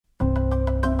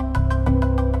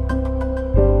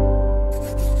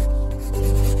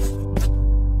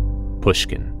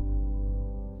Pushkin.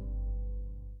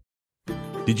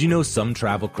 Did you know some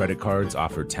travel credit cards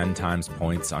offer 10 times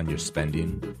points on your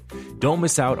spending? Don't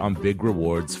miss out on big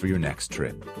rewards for your next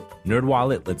trip.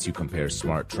 NerdWallet lets you compare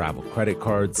smart travel credit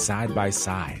cards side by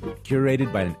side,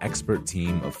 curated by an expert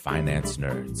team of finance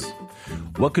nerds.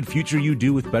 What could future you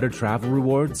do with better travel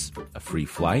rewards? A free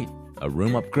flight? A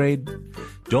room upgrade?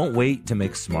 Don't wait to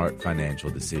make smart financial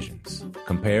decisions.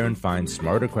 Compare and find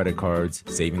smarter credit cards,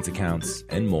 savings accounts,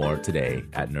 and more today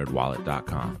at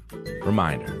nerdwallet.com.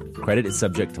 Reminder, credit is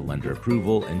subject to lender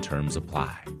approval and terms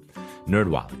apply.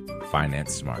 NerdWallet,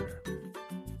 finance smarter.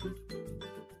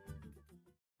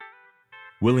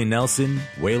 Willie Nelson,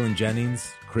 Waylon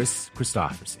Jennings, Chris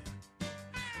Christopherson.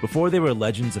 Before they were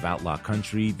legends of outlaw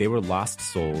country, they were lost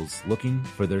souls looking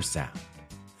for their sound.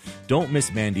 Don't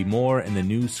miss Mandy Moore in the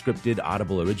new scripted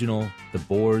Audible original, The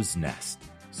Boar's Nest,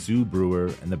 Sue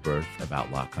Brewer and the Birth of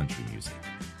Outlaw Country Music.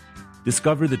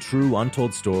 Discover the true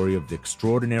untold story of the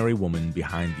extraordinary woman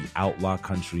behind the outlaw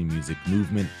country music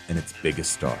movement and its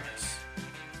biggest stars.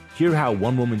 Hear how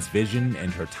one woman's vision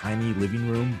and her tiny living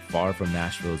room, far from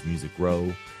Nashville's Music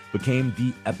Row, became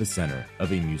the epicenter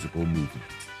of a musical movement.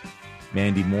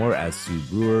 Mandy Moore as Sue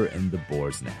Brewer in The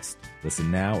Boar's Nest. Listen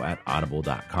now at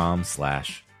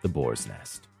audible.com/The Boar's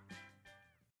Nest.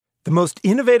 The most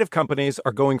innovative companies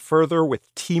are going further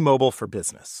with T-Mobile for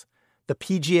Business. The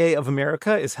PGA of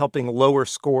America is helping lower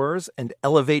scores and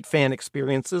elevate fan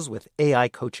experiences with AI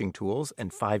coaching tools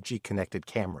and 5G connected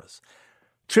cameras.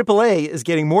 AAA is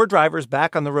getting more drivers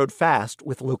back on the road fast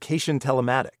with location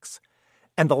telematics.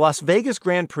 And the Las Vegas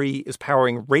Grand Prix is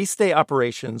powering race day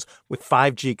operations with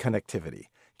 5G connectivity,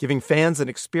 giving fans an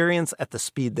experience at the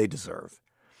speed they deserve.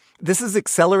 This is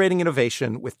accelerating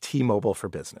innovation with T-Mobile for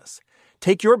Business.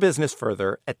 Take your business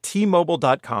further at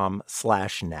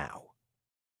T-Mobile.com/now.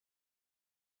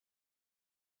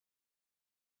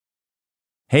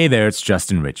 Hey there, it's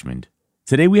Justin Richmond.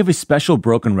 Today we have a special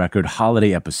Broken Record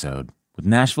holiday episode with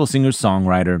Nashville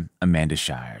singer-songwriter Amanda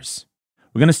Shires.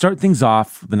 We're going to start things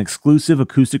off with an exclusive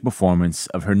acoustic performance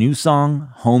of her new song,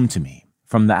 Home to Me,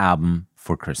 from the album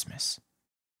For Christmas.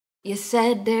 You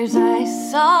said there's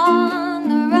ice on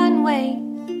the runway,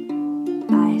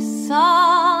 ice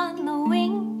on the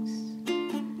wings,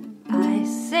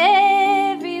 ice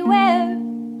everywhere,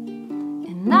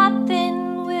 and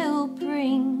nothing will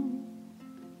bring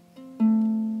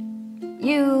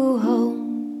you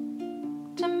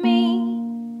home to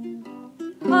me,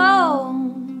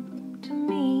 home to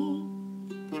me,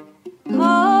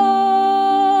 home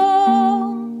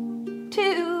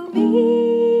to me.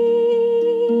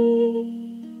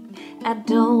 I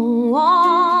don't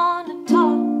want to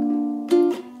talk,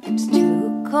 it's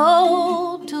too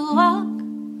cold to walk.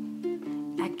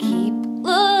 I keep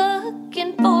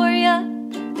looking for you,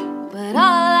 but all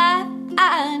I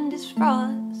find is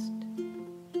frost.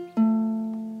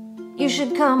 You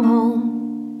should come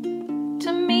home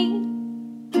to me,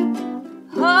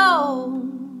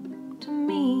 home to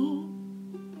me,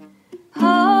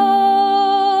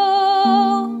 home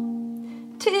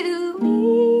to me.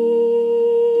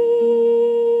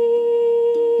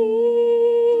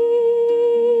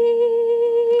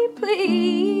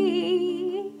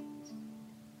 Please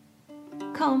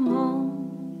come home,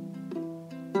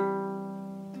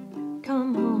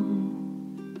 come home.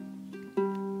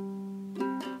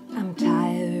 I'm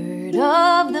tired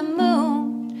of the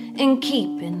moon and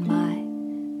keeping my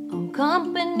own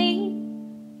company.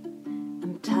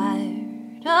 I'm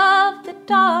tired of the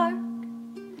dark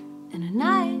and a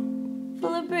night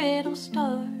full of brittle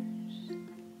stars.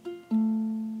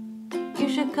 You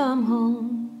should come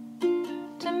home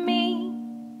to me,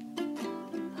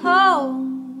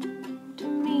 home to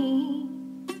me,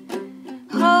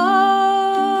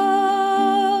 home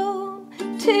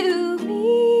to me.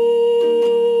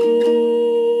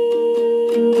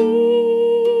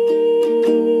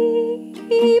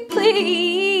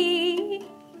 Please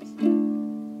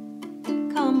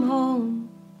come home,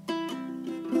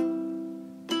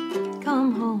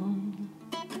 come home.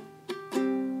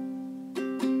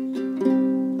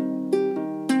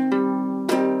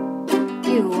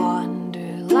 You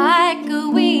wander like a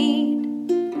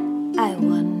weed, I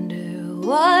wonder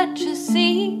what you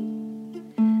see,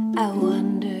 I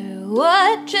wonder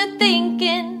what you're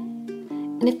thinking,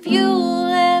 and if you'll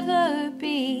ever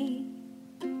be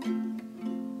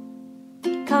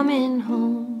coming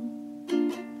home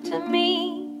to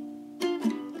me,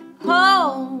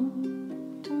 home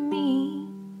to me,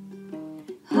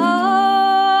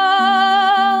 home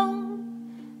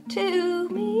to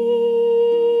me.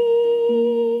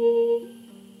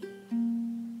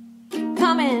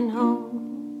 Coming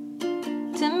home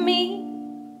to me,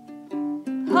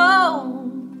 home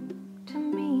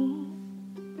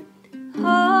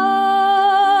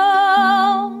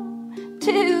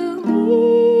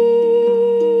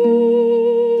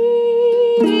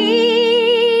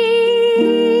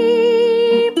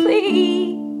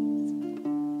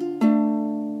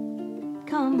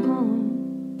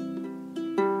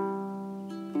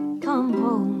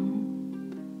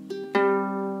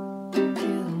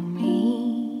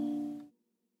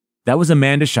That was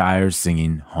Amanda Shires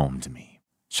singing Home to Me.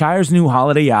 Shires' new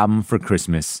holiday album for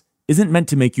Christmas isn't meant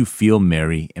to make you feel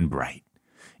merry and bright.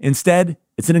 Instead,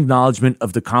 it's an acknowledgement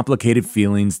of the complicated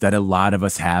feelings that a lot of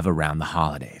us have around the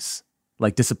holidays,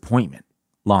 like disappointment,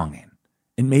 longing,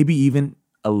 and maybe even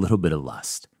a little bit of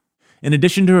lust. In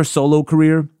addition to her solo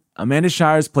career, Amanda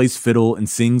Shires plays fiddle and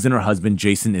sings in her husband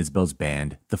Jason Isbell's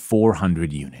band, the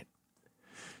 400 Unit.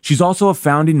 She's also a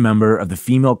founding member of the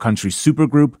female country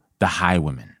supergroup, the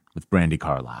Highwomen, with Brandi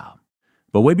Carlile.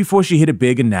 But way before she hit it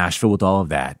big in Nashville with all of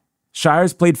that,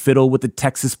 Shires played fiddle with the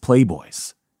Texas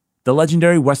Playboys, the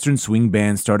legendary Western swing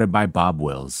band started by Bob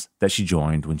Wills that she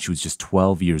joined when she was just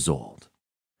 12 years old.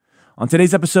 On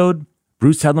today's episode,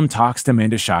 Bruce Headlam talks to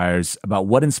Amanda Shires about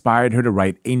what inspired her to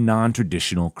write a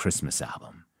non-traditional Christmas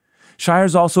album.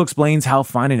 Shires also explains how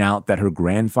finding out that her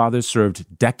grandfather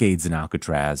served decades in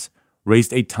Alcatraz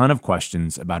raised a ton of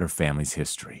questions about her family's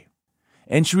history.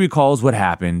 And she recalls what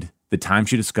happened the time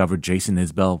she discovered Jason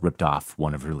Isbell ripped off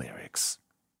one of her lyrics.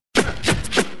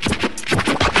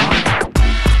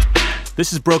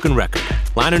 This is Broken Record,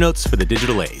 liner notes for the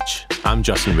digital age. I'm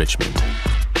Justin Richmond.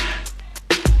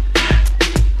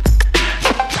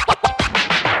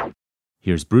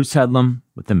 Here's Bruce Headlam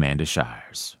with Amanda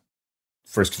Shires.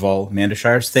 First of all, Amanda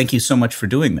Shires, thank you so much for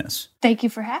doing this. Thank you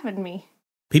for having me.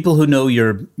 People who know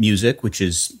your music, which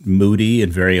is moody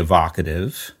and very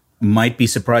evocative, might be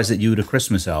surprised that you had a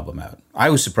Christmas album out. I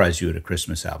was surprised you had a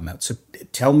Christmas album out. So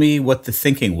tell me what the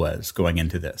thinking was going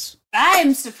into this.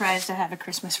 I'm surprised to have a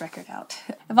Christmas record out.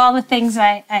 Of all the things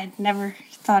I never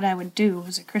thought I would do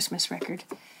was a Christmas record.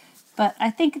 But I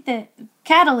think the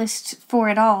catalyst for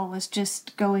it all was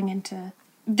just going into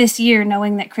this year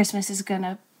knowing that Christmas is going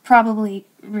to probably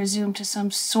resume to some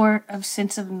sort of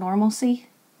sense of normalcy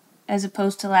as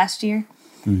opposed to last year.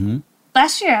 Mm-hmm.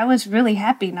 Last year, I was really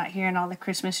happy not hearing all the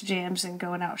Christmas jams and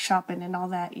going out shopping and all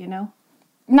that, you know?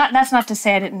 That's not to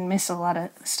say I didn't miss a lot of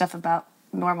stuff about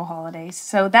normal holidays.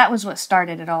 So that was what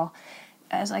started it all.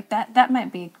 I was like, that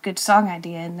might be a good song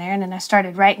idea in there. And then I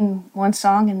started writing one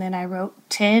song, and then I wrote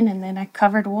 10, and then I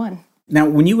covered one. Now,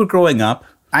 when you were growing up,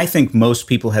 I think most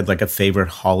people had like a favorite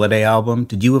holiday album.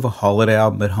 Did you have a holiday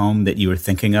album at home that you were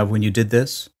thinking of when you did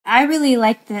this? I really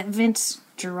liked the Vince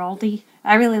Guaraldi.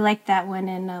 I really liked that one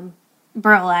in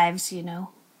Burl Ives, you know.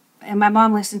 And my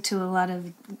mom listened to a lot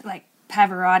of like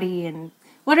Pavarotti and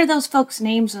what are those folks'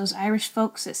 names, those Irish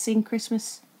folks that sing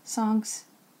Christmas songs?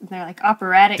 They're like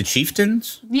operatic. The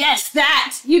Chieftains? Yes,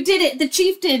 that! You did it! The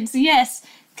Chieftains, yes!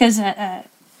 Because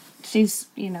she's,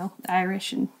 you know,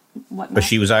 Irish and whatnot. But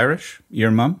she was Irish?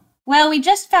 Your mom? Well, we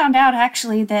just found out,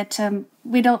 actually, that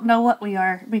we don't know what we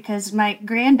are, because my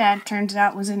granddad, turns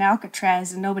out, was in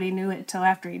Alcatraz, and nobody knew it until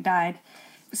after he died.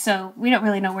 So we don't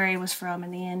really know where he was from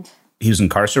in the end. He was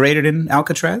incarcerated in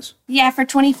Alcatraz? Yeah, for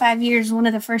 25 years, one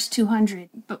of the first 200.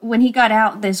 But when he got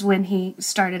out, is when he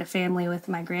started a family with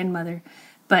my grandmother.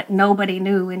 But nobody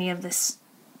knew any of this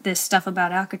stuff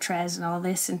about Alcatraz and all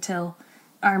this until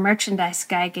our merchandise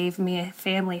guy gave me a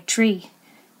family tree,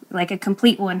 like a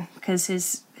complete one, because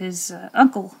his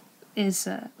uncle is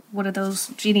one of those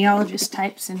genealogist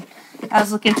types. And I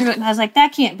was looking through it, and I was like,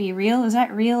 that can't be real. Is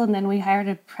that real? And then we hired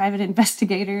a private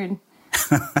investigator, and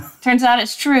turns out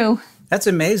it's true. That's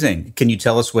amazing. Can you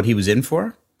tell us what he was in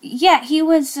for? Yeah, he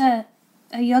was a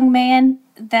young man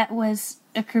that was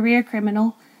a career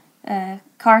criminal,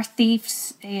 car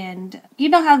thieves, and you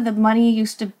know how the money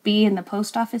used to be in the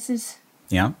post offices?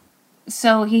 Yeah.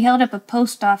 So he held up a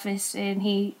post office, and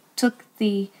he took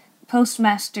the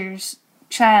postmaster's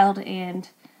child and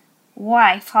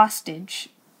wife hostage,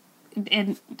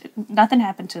 and nothing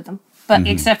happened to them, but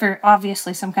except for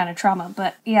obviously some kind of trauma.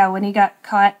 But yeah, when he got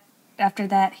caught after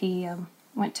that, he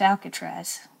went to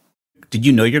Alcatraz. Did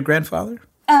you know your grandfather?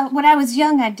 When I was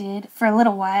young, I did for a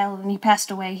little while, and he passed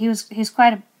away. He's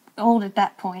quite old at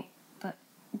that point. But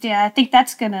yeah, I think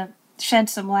that's gonna shed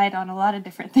some light on a lot of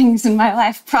different things in my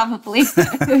life, probably.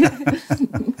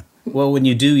 Well, when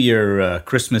you do your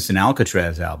Christmas in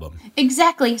Alcatraz album.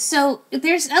 Exactly. So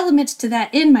there's elements to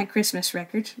that in my Christmas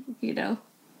record, you know.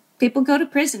 People go to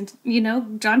prison, you know.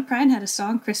 John Prine had a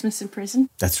song, Christmas in Prison.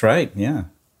 That's right, yeah.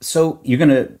 So you're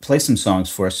going to play some songs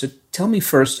for us. So tell me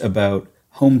first about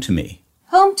Home to Me.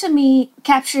 Home to Me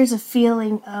captures a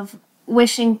feeling of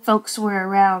wishing folks were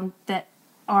around that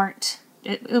aren't,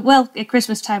 well, at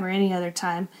Christmas time or any other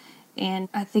time. And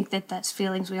I think that's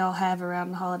feelings we all have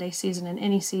around the holiday season and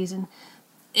any season.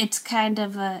 It's kind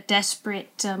of a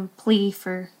desperate plea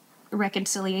for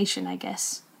reconciliation, I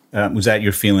guess. Was that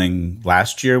your feeling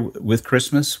last year with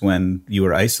Christmas when you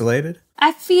were isolated?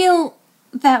 I feel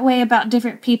that way about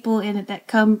different people in it that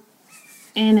come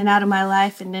in and out of my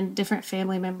life, and then different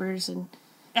family members. And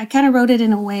I kind of wrote it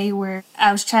in a way where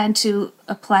I was trying to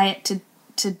apply it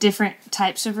to different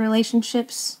types of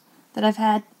relationships that I've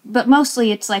had. But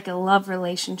mostly it's like a love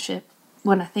relationship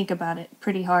when I think about it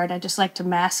pretty hard. I just like to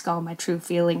mask all my true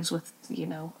feelings with,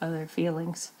 other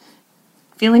feelings.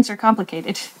 Feelings are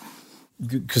complicated.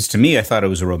 Because to me, I thought it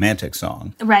was a romantic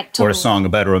song. Right, totally. Or a song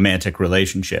about a romantic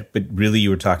relationship. But really, you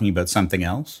were talking about something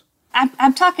else?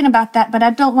 I'm talking about that, but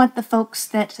I don't want the folks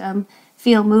that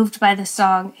feel moved by the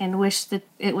song and wish that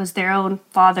it was their own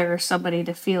father or somebody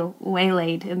to feel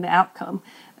waylaid in the outcome,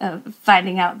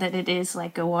 finding out that it is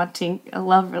like a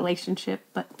love relationship.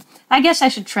 But I guess I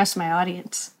should trust my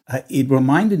audience. It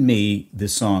reminded me,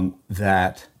 this song,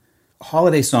 that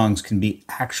holiday songs can be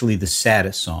actually the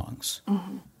saddest songs.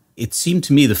 Mm-hmm. It seemed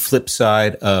to me the flip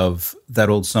side of that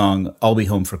old song, I'll Be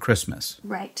Home for Christmas.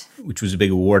 Right. Which was a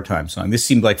big wartime song. This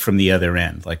seemed like from the other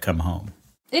end, like Come Home.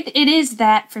 It is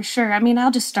that for sure. I mean, I'll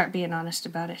just start being honest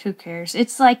about it. Who cares?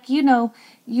 It's like, you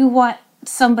want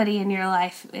somebody in your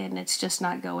life and it's just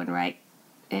not going right.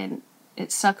 And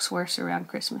it sucks worse around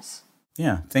Christmas.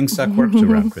 Yeah, things suck worse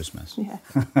around Christmas. Yeah.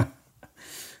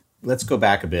 Let's go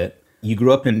back a bit. You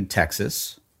grew up in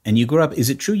Texas, and is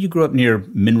it true you grew up near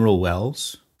Mineral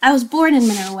Wells? I was born in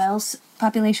Mineral Wells,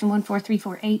 population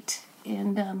 14348,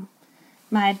 and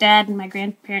my dad and my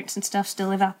grandparents and stuff still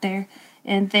live out there.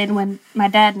 And then when my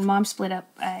dad and mom split up,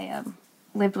 I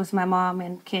lived with my mom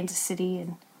in Kansas City,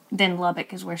 and then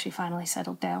Lubbock is where she finally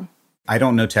settled down. I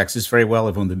don't know Texas very well.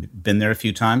 I've only been there a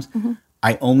few times. Mm-hmm.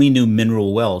 I only knew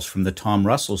Mineral Wells from the Tom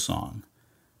Russell song.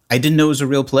 I didn't know it was a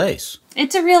real place.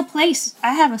 It's a real place.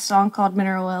 I have a song called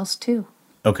Mineral Wells, too.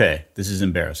 Okay, this is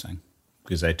embarrassing,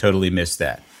 because I totally missed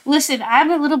that. Listen,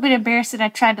 I'm a little bit embarrassed that I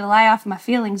tried to lie off my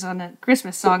feelings on a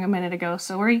Christmas song a minute ago,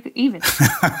 so we're even.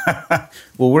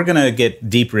 Well, we're going to get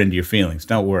deeper into your feelings.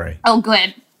 Don't worry. Oh,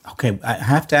 good. Okay, I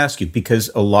have to ask you, because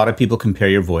a lot of people compare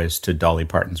your voice to Dolly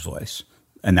Parton's voice,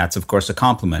 and that's, of course, a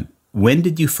compliment. When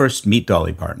did you first meet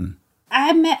Dolly Parton?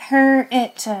 I met her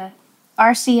at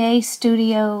RCA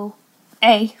Studio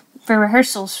A for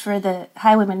rehearsals for the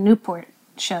Highwayman Newport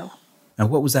show.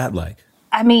 And what was that like?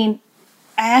 I mean,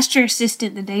 I asked her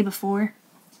assistant the day before.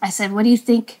 I said, what do you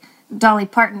think Dolly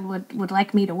Parton would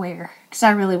like me to wear? Because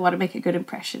I really want to make a good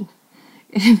impression.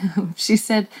 And she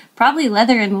said, probably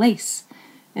leather and lace.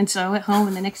 And so I went home,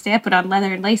 and the next day I put on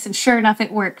leather and lace, and sure enough,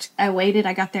 it worked. I waited.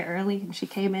 I got there early, and she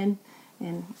came in,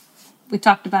 and we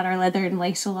talked about our leather and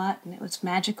lace a lot, and it was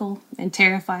magical and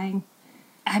terrifying.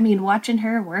 I mean, watching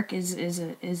her work is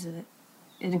an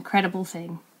incredible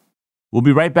thing. We'll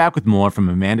be right back with more from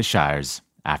Amanda Shires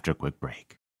after a quick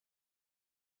break.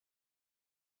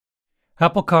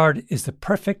 Apple Card is the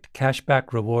perfect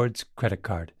cashback rewards credit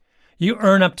card. You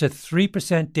earn up to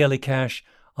 3% daily cash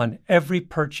on every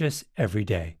purchase every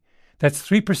day. That's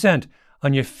 3%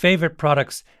 on your favorite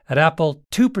products at Apple,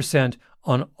 2%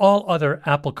 on all other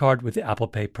Apple Card with Apple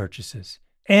Pay purchases,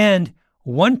 and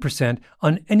 1%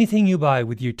 on anything you buy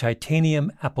with your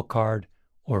titanium Apple Card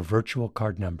or virtual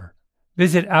card number.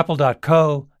 Visit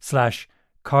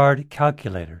apple.co/card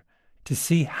calculator to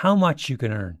see how much you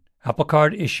can earn. Apple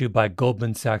Card issued by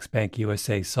Goldman Sachs Bank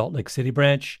USA Salt Lake City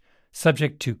branch,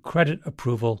 subject to credit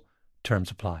approval. Terms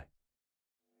apply.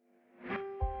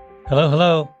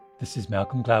 Hello. This is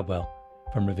Malcolm Gladwell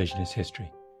from Revisionist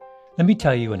History. Let me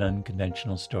tell you an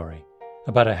unconventional story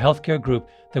about a healthcare group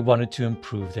that wanted to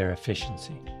improve their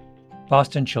efficiency.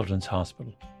 Boston Children's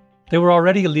Hospital. They were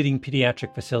already a leading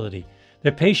pediatric facility.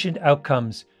 Their patient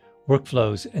outcomes,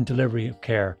 workflows, and delivery of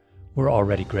care were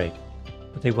already great.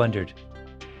 But they wondered,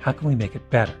 how can we make it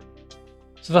better?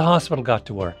 So the hospital got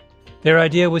to work. Their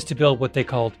idea was to build what they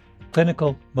called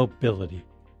clinical mobility,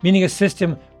 meaning a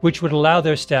system which would allow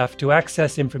their staff to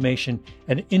access information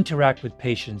and interact with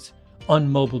patients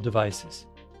on mobile devices,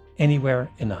 anywhere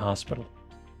in the hospital.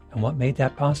 And what made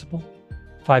that possible?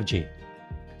 5G.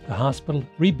 The hospital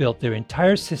rebuilt their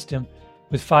entire system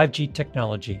with 5G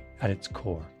technology at its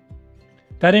core.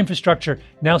 That infrastructure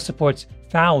now supports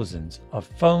thousands of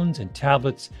phones and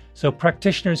tablets so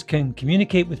practitioners can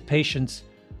communicate with patients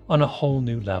on a whole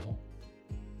new level.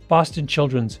 Boston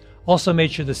Children's also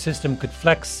made sure the system could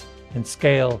flex and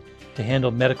scale to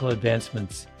handle medical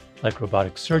advancements like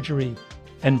robotic surgery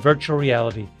and virtual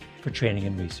reality for training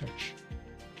and research.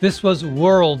 This was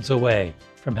worlds away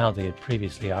from how they had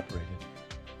previously operated.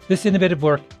 This innovative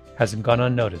work hasn't gone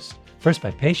unnoticed, first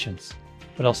by patients,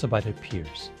 but also by their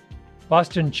peers.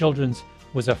 Boston Children's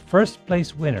was a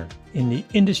first-place winner in the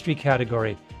industry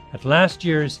category at last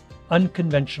year's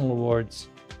Unconventional Awards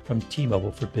from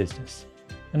T-Mobile for Business,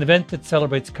 an event that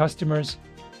celebrates customers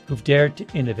who've dared to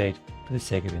innovate for the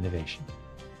sake of innovation.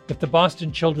 If the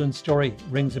Boston Children's story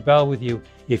rings a bell with you,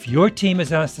 if your team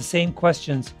has asked the same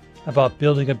questions about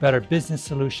building a better business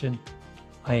solution,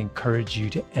 I encourage you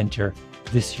to enter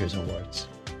this year's awards.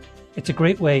 It's a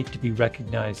great way to be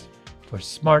recognized for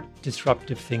smart,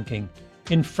 disruptive thinking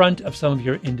in front of some of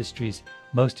your industry's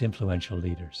most influential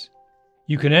leaders.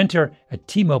 You can enter at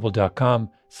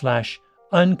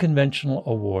tmobile.com/unconventional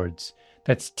awards.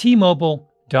 That's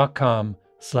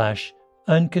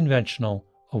tmobile.com/unconventional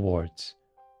awards.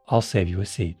 I'll save you a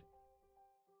seat.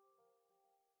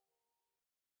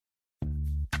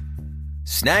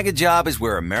 Snag a Job is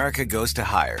where America goes to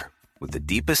hire, with the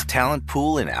deepest talent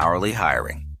pool in hourly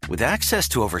hiring. With access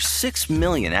to over 6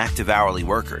 million active hourly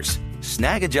workers,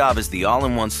 Snag a Job is the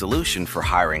all-in-one solution for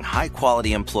hiring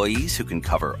high-quality employees who can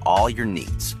cover all your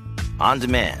needs. On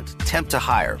demand, temp to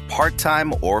hire,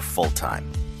 part-time or full-time.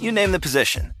 You name the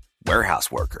position.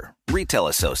 Warehouse worker, retail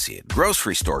associate,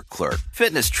 grocery store clerk,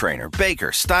 fitness trainer,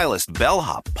 baker, stylist,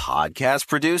 bellhop, podcast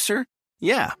producer.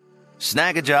 Yeah,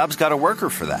 Snag a Job's got a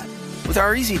worker for that. With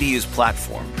our easy-to-use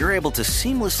platform, you're able to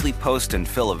seamlessly post and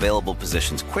fill available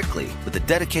positions quickly with a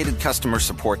dedicated customer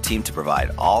support team to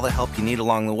provide all the help you need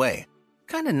along the way.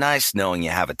 Kind of nice knowing you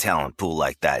have a talent pool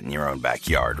like that in your own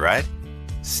backyard, right?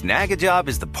 Snag a Job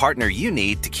is the partner you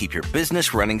need to keep your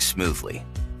business running smoothly.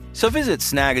 So visit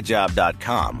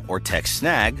snagajob.com or text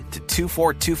snag to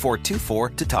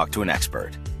 242424 to talk to an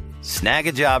expert.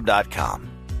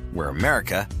 Snagajob.com, where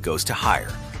America goes to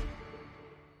hire.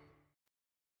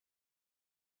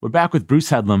 We're back with Bruce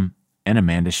Headlam and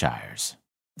Amanda Shires.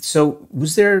 So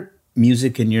was there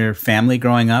music in your family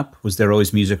growing up? Was there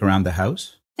always music around the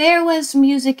house? There was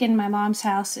music in my mom's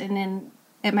house, and then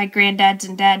at my granddad's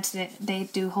and dad's, they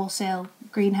do wholesale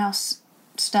greenhouse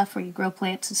stuff where you grow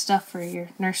plants and stuff for your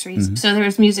nurseries. Mm-hmm. So there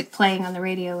was music playing on the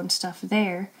radio and stuff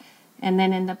there. And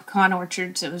then in the pecan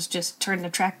orchards, it was just turn the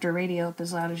tractor radio up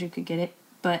as loud as you could get it.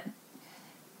 But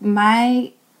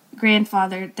my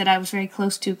grandfather that I was very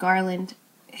close to, Garland,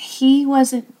 he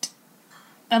wasn't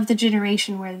of the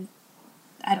generation where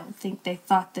I don't think they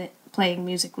thought that playing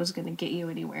music was going to get you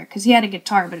anywhere. Because he had a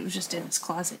guitar, but it was just in his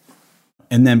closet.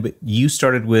 And then, but you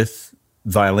started with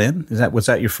violin? Was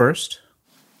that your first?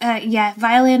 Yeah,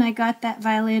 violin. I got that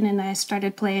violin and I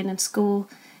started playing in school.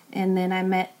 And then I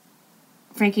met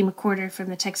Frankie McWhorter from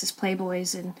the Texas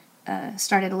Playboys and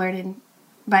started learning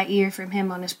by ear from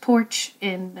him on his porch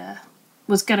and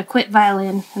was going to quit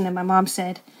violin. And then my mom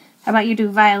said, how about you do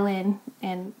violin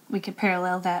and we could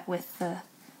parallel that with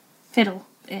fiddle.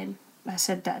 And I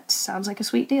said, that sounds like a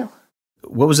sweet deal.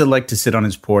 What was it like to sit on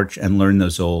his porch and learn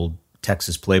those old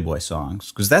Texas Playboy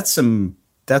songs? Because that's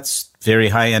very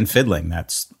high-end fiddling.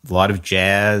 That's a lot of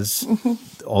jazz. Mm-hmm.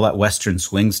 All that Western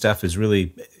swing stuff is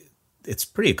really, it's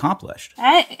pretty accomplished.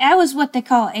 I was what they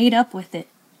call ate up with it.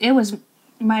 It was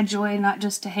my joy not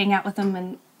just to hang out with them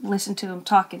and listen to them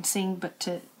talk and sing, but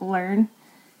to learn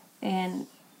and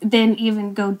then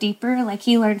even go deeper. Like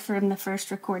he learned from the first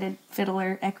recorded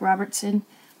fiddler, Eck Robertson,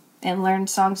 and learned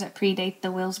songs that predate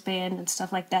the Wills Band and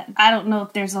stuff like that. I don't know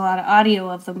if there's a lot of audio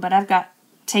of them, but I've got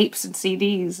tapes and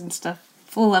CDs and stuff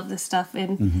full of this stuff.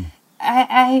 And mm-hmm.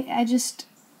 I just,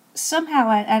 somehow,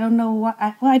 I don't know why,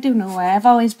 I do know why. I've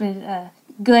always been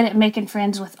good at making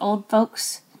friends with old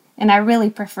folks, and I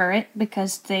really prefer it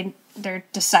because they're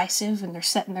decisive and they're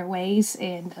set in their ways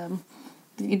and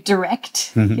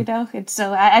direct, mm-hmm. you know? And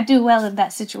so I do well in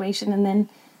that situation. And then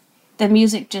the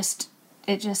music just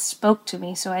spoke to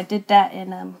me. So I did that.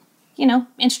 And,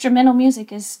 instrumental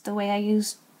music is the way I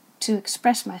used to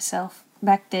express myself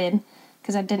back then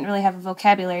because I didn't really have a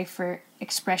vocabulary for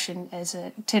expression as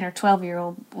a 10 or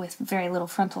 12-year-old with very little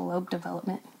frontal lobe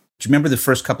development. Do you remember the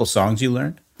first couple songs you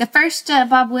learned? The first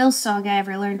Bob Wills song I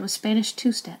ever learned was Spanish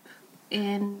Two-Step.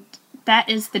 And that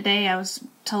is the day I was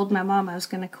told my mom I was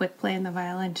going to quit playing the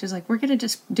violin. She was like, we're going to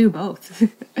just do both.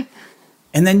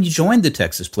 And then you joined the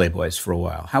Texas Playboys for a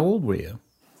while. How old were you?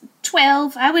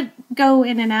 12. I would go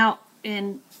in and out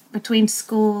in between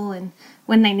school and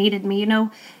when they needed me. You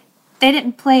know, they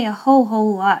didn't play a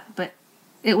whole lot, but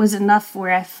it was enough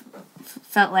where I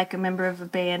felt like a member of a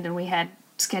band and we had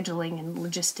scheduling and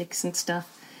logistics and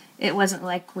stuff. It wasn't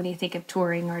like when you think of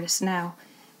touring artists now.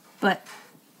 But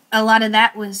a lot of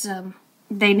that was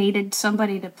they needed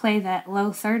somebody to play that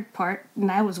low third part, and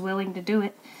I was willing to do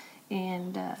it.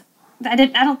 And I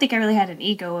don't think I really had an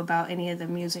ego about any of the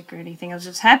music or anything. I was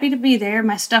just happy to be there.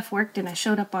 My stuff worked, and I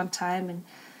showed up on time,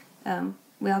 and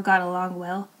we all got along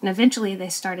well. And eventually they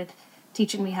started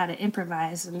teaching me how to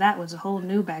improvise, and that was a whole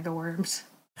new bag of worms.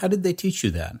 How did they teach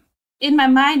you that? In my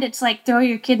mind, it's like throw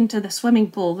your kid into the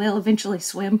swimming pool. They'll eventually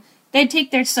swim. They'd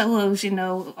take their solos,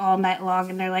 all night long,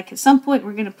 and they're like, at some point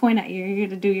we're going to point at you. You're going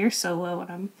to do your solo. And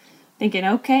I'm thinking,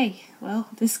 okay, well,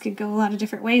 this could go a lot of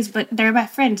different ways, but they're my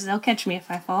friends. They'll catch me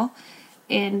if I fall.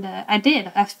 And I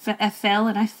did. I fell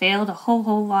and I failed a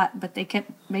whole lot, but they kept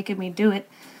making me do it.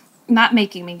 Not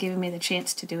making me, giving me the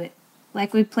chance to do it.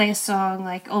 Like we'd play a song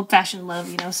like Old Fashioned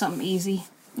Love, something easy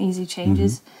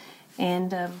changes.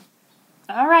 And,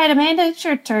 all right, Amanda, it's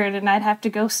your turn. And I'd have to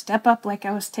go step up like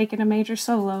I was taking a major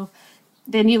solo.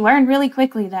 Then you learn really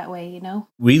quickly that way,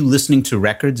 Were you listening to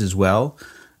records as well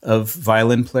of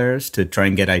violin players to try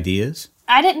and get ideas?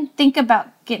 I didn't think about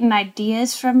getting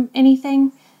ideas from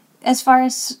anything as far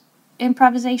as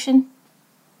improvisation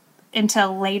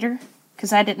until later,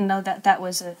 because I didn't know that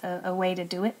was a way to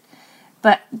do it.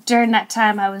 But during that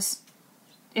time,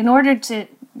 in order to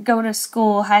go to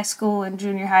school, high school and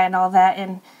junior high and all that,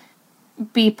 and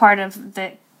be part of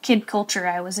the kid culture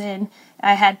I was in,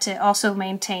 I had to also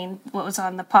maintain what was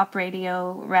on the pop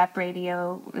radio, rap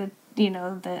radio, the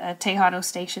Tejano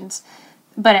stations.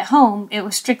 But at home, it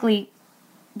was strictly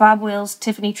Bob Wills,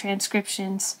 Tiffany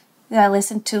transcriptions. I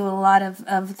listened to a lot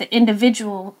of the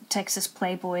individual Texas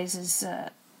Playboys'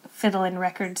 fiddle-in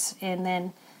records, and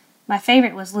then my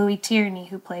favorite was Louis Tierney,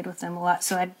 who played with them a lot,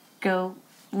 so I'd go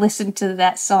listen to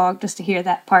that song just to hear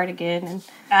that part again, and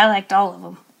I liked all of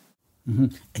them.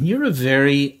 Mm-hmm. And you're a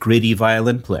very gritty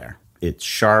violin player. It's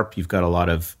sharp, you've got a lot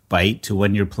of bite to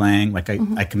when you're playing. Like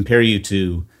I compare you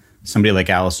to somebody like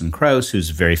Alison Krauss,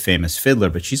 who's a very famous fiddler,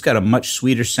 but she's got a much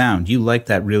sweeter sound. You like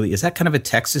that really? Is that kind of a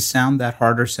Texas sound, that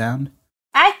harder sound?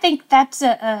 I think that's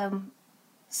a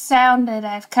sound that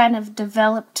I've kind of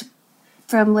developed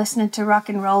from listening to rock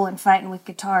and roll and fighting with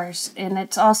guitars. And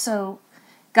it's also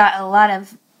got a lot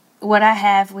of what I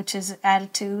have, which is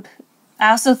attitude. I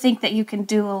also think that you can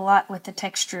do a lot with the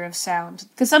texture of sound.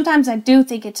 Because sometimes I do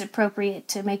think it's appropriate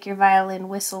to make your violin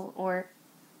whistle or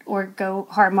go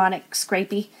harmonic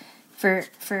scrapey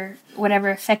for whatever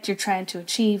effect you're trying to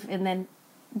achieve. And then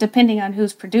depending on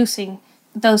who's producing,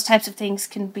 those types of things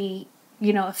can be,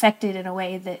 affected in a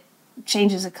way that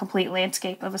changes a complete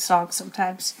landscape of a song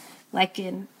sometimes. Like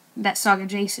in that song of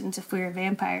Jason's, If We Were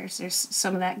Vampires, there's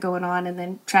some of that going on. And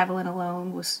then Traveling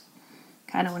Alone was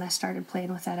kind of when I started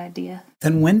playing with that idea.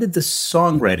 Then when did the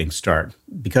songwriting start?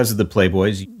 Because of the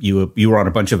Playboys, you were on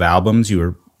a bunch of albums, you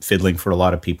were fiddling for a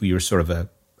lot of people, you were sort of a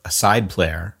side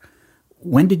player.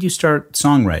 When did you start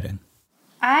songwriting?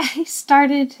 I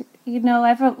started,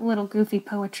 I wrote little goofy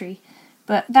poetry,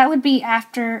 but that would be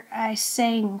after I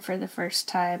sang for the first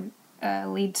time a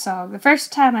lead song. The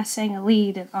first time I sang a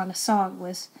lead on a song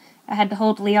was I had to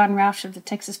hold Leon Rausch of the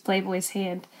Texas Playboys'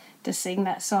 hand to sing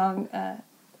that song,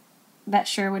 That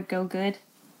Sure Would Go Good.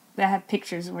 I had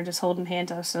pictures and we're just holding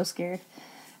hands. I was so scared.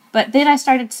 But then I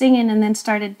started singing and then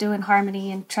started doing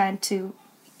harmony and trying to,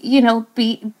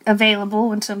 be available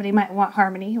when somebody might want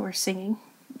harmony or singing.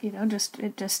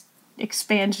 It just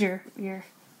expands your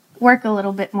work a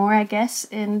little bit more, I guess.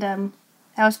 And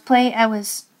I was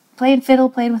playing fiddle,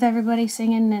 playing with everybody,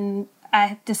 singing, and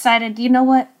I decided,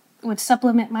 what would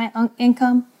supplement my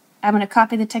income? I'm going to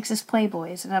copy the Texas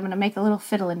Playboys, and I'm going to make a little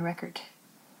fiddle-in record.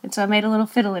 And so I made a little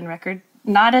fiddle-in record,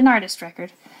 not an artist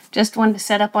record, just one to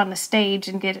set up on the stage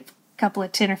and get a couple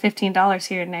of $10 or $15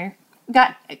 here and there.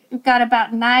 Got about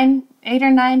 8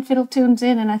 or 9 fiddle tunes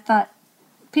in, and I thought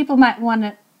people might want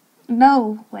to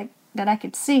know, that I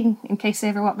could sing in case they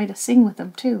ever want me to sing with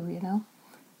them too,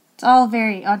 It's all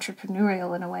very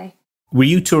entrepreneurial in a way. Were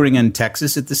you touring in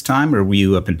Texas at this time, or were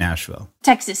you up in Nashville?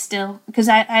 Texas still, because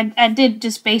I did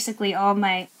just basically all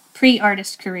my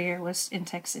pre-artist career was in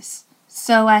Texas.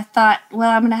 So I thought, well,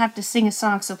 I'm going to have to sing a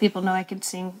song so people know I can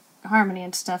sing harmony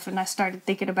and stuff. And I started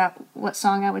thinking about what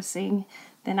song I would sing.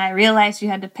 Then I realized you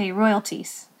had to pay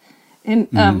royalties. And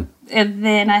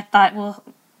then I thought, well,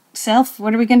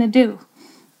 what are we going to do?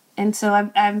 And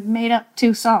so I made up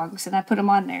 2 songs and I put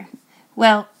them on there.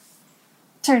 Well,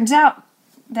 turns out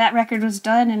that record was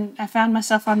done and I found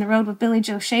myself on the road with Billy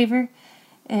Joe Shaver.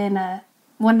 And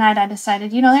one night I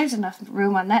decided, there's enough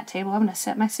room on that table. I'm going to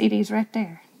set my CDs right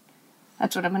there.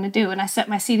 That's what I'm going to do. And I set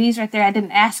my CDs right there. I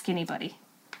didn't ask anybody.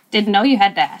 Didn't know you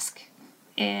had to ask.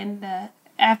 And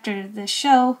after the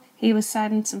show, he was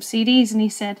signing some CDs and he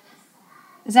said,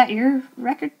 "Is that your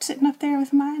record sitting up there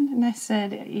with mine?" And I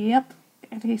said, "Yep."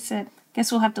 And he said,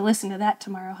 "Guess we'll have to listen to that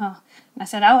tomorrow, huh?" And I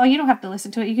said, "Oh, you don't have to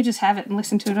listen to it. You could just have it and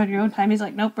listen to it on your own time." He's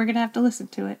like, "Nope, we're going to have to listen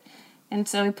to it." And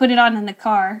so we put it on in the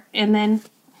car and then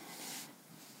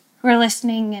we're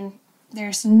listening and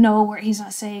there's nowhere, he's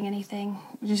not saying anything.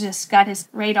 He's just got his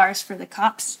radars for the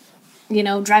cops,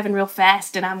 driving real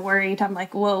fast, and I'm worried. I'm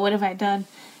like, whoa, what have I done?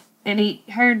 And he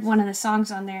heard one of the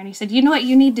songs on there, and he said, "You know what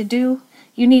you need to do?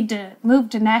 You need to move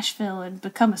to Nashville and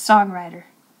become a songwriter.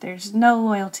 There's no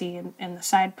loyalty in the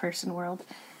side person world."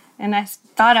 And I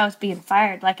thought I was being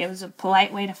fired, like it was a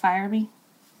polite way to fire me.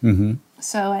 Mm-hmm.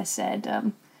 So I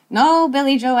said, no,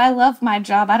 Billie Joe, I love my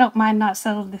job. I don't mind not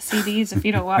selling the CDs if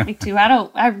you don't want me to.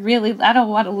 I really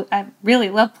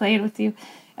love playing with you.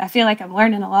 I feel like I'm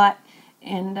learning a lot.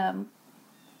 And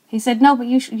he said, no, but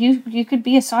you could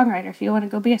be a songwriter. If you want to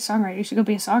go be a songwriter, you should go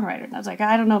be a songwriter. And I was like,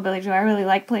 I don't know, Billie Joe, I really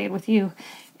like playing with you.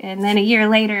 And then a year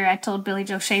later, I told Billie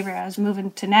Joe Shaver I was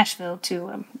moving to Nashville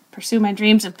to pursue my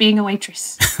dreams of being a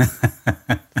waitress.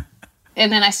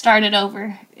 And then I started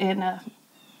over, and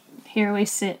here we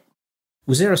sit.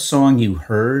 Was there a song you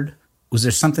heard? Was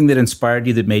there something that inspired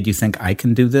you that made you think, I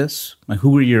can do this? Like,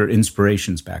 who were your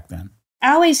inspirations back then?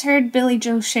 I always heard Billie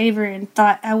Joe Shaver and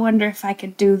thought, I wonder if I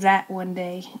could do that one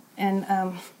day. And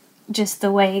just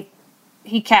the way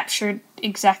he captured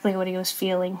exactly what he was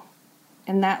feeling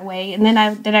in that way. And then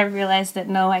I realized that,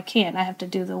 no, I can't. I have to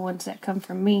do the ones that come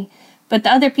from me. But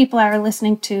the other people I were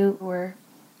listening to were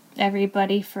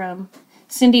everybody from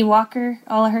Cindy Walker,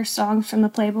 all of her songs from the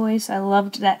Playboys. I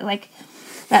loved that, like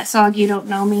that song "You Don't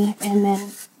Know Me," and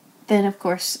then of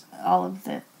course all of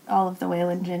the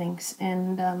Waylon Jennings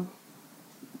and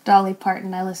Dolly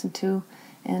Parton. I listened to,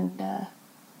 and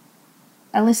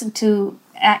I listened to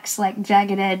acts like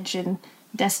Jagged Edge and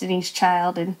Destiny's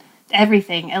Child and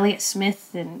everything. Elliott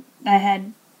Smith, and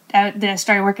then I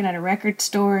started working at a record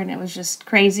store, and it was just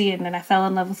crazy. And then I fell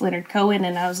in love with Leonard Cohen,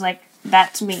 and I was like,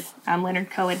 that's me. I'm Leonard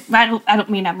Cohen. I don't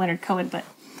mean I'm Leonard Cohen, but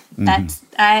that's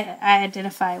I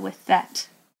identify with that.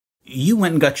 You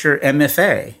went and got your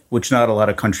MFA, which not a lot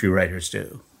of country writers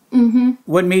do. Mm-hmm.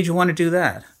 What made you want to do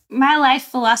that? My life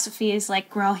philosophy is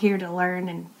like, we're all here to learn,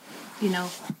 and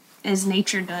as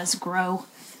nature does, grow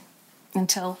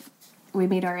until we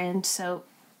meet our end. So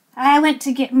I went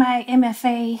to get my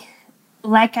MFA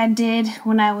like I did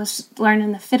when I was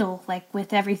learning the fiddle, like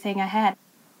with everything I had.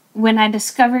 When I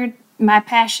discovered my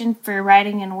passion for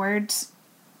writing in words,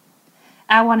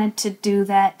 I wanted to do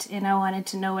that, and I wanted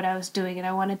to know what I was doing, and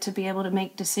I wanted to be able to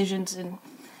make decisions and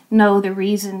know the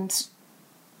reasons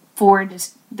for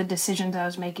the decisions I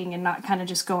was making and not kind of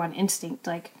just go on instinct.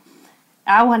 Like,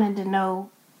 I wanted to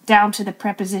know down to the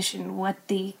preposition what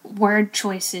the word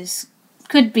choices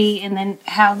could be, and then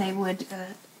how they would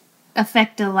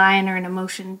affect a line or an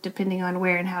emotion depending on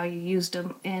where and how you used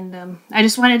them. And I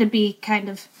just wanted to be kind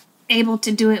of able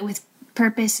to do it with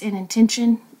purpose and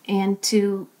intention, and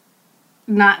to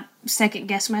not second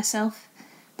guess myself,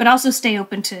 but also stay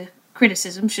open to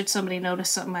criticism should somebody notice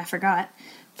something I forgot.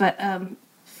 But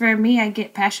for me, I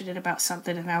get passionate about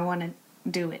something and I want to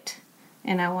do it,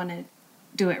 and I want to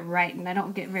do it right, and I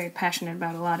don't get very passionate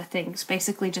about a lot of things,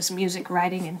 basically just music,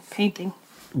 writing, and painting.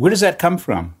 Where does that come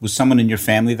from? Was someone in your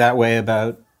family that way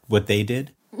about what they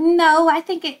did? No, I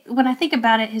think when I think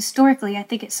about it historically, I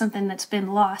think it's something that's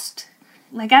been lost.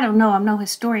 Like, I don't know, I'm no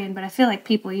historian, but I feel like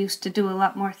people used to do a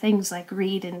lot more things like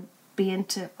read and be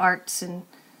into arts and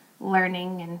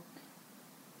learning. And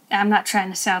I'm not trying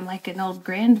to sound like an old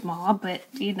grandma, but,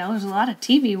 there's a lot of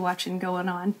TV watching going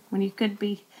on when you could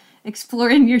be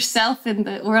exploring yourself and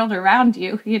the world around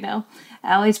you,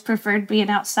 I always preferred being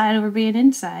outside over being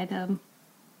inside.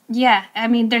 Yeah, I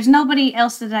mean, there's nobody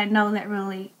else that I know that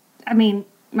really,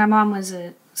 my mom was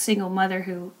a single mother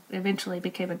who eventually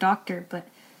became a doctor, but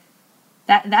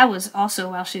that was also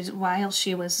while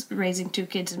she was raising two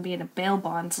kids and being a bail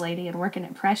bonds lady and working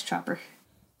at Price Chopper.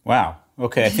 Wow.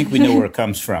 Okay, I think we know where it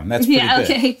comes from. That's pretty good.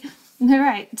 Okay. All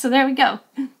right. So there we go.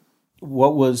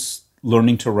 What was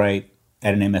learning to write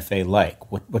at an MFA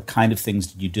like? What kind of things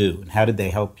did you do, and how did they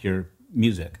help your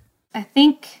music? I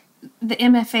think the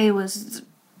MFA was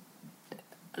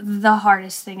the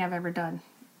hardest thing I've ever done.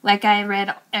 Like, I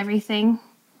read everything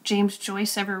James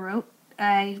Joyce ever wrote.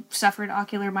 I suffered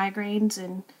ocular migraines,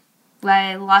 and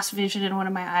I lost vision in one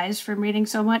of my eyes from reading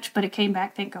so much, but it came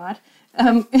back, thank God.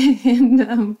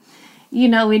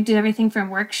 We'd do everything from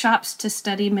workshops to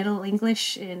study Middle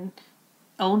English and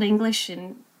Old English,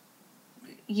 and,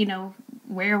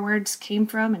 where words came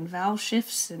from, and vowel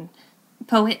shifts, and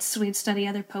poets. We'd study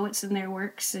other poets and their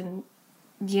works, and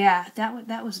yeah,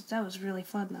 that was really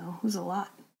fun, though. It was a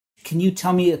lot. Can you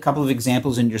tell me a couple of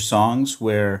examples in your songs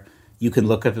where you can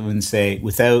look at them and say,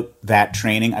 without that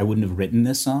training, I wouldn't have written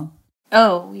this song?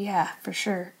 Oh, yeah, for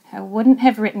sure. I wouldn't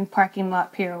have written Parking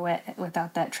Lot Pirouette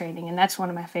without that training, and that's one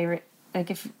of my favorite.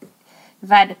 Like, if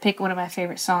I had to pick one of my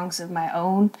favorite songs of my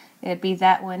own, it'd be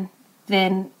that one.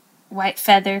 Then White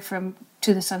Feather from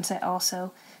To the Sunset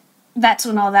also. That's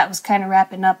when all that was kind of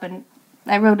wrapping up, and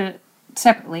I wrote it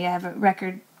separately. I have a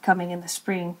record coming in the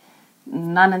spring.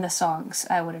 None of the songs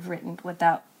I would have written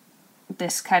without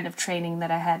this kind of training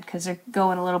that I had, because they're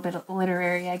going a little bit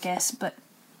literary, I guess, but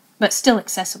still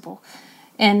accessible.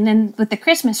 And then with the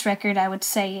Christmas record, I would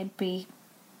say it'd be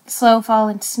Slow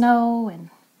Falling Snow, and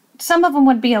some of them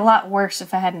would be a lot worse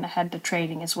if I hadn't had the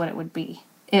training, is what it would be.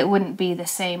 It wouldn't be the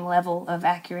same level of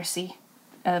accuracy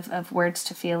of words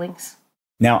to feelings.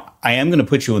 Now, I am going to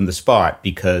put you on the spot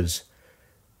because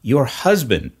your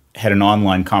husband had an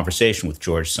online conversation with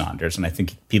George Saunders, and I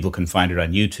think people can find it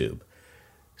on YouTube.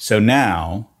 So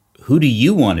now, who do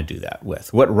you want to do that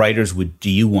with? What writers do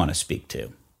you want to speak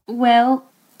to? Well,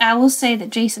 I will say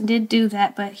that Jason did do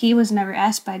that, but he was never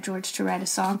asked by George to write a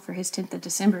song for his 10th of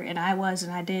December, and I was,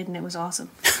 and I did, and it was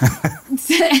awesome.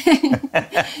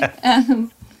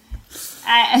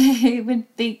 I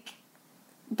would think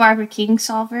Barbara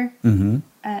Kingsolver. Mm-hmm.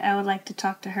 I would like to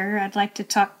talk to her. I'd like to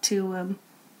talk to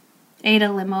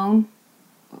Ada Limon,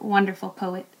 wonderful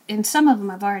poet. And some of them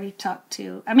I've already talked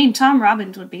to. I mean, Tom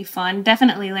Robbins would be fun.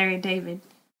 Definitely Larry David.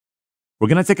 We're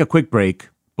going to take a quick break,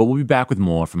 but we'll be back with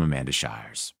more from Amanda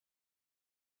Shires.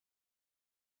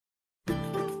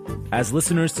 As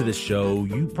listeners to this show,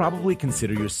 you probably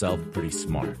consider yourself pretty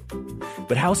smart.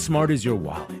 But how smart is your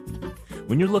wallet?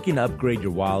 When you're looking to upgrade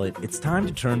your wallet, it's time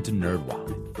to turn to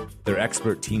NerdWallet. Their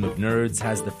expert team of nerds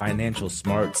has the financial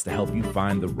smarts to help you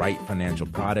find the right financial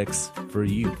products for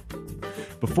you.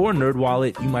 Before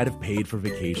NerdWallet, you might have paid for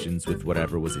vacations with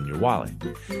whatever was in your wallet.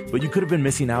 But you could have been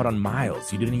missing out on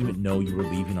miles you didn't even know you were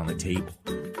leaving on the table.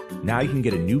 Now you can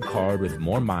get a new card with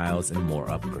more miles and more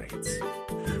upgrades.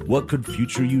 What could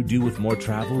future you do with more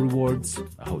travel rewards?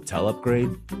 A hotel upgrade?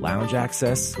 Lounge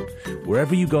access?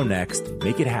 Wherever you go next,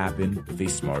 make it happen with a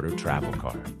smarter travel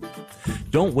card.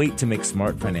 Don't wait to make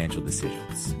smart financial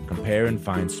decisions. Compare and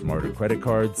find smarter credit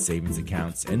cards, savings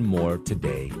accounts, and more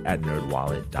today at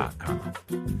NerdWallet.com.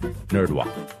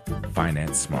 NerdWallet.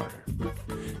 Finance smarter.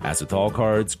 As with all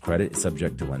cards, credit is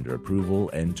subject to lender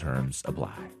approval and terms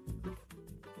apply.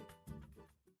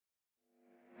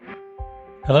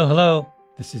 Hello, hello.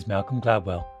 This is Malcolm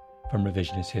Gladwell from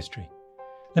Revisionist History.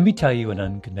 Let me tell you an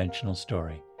unconventional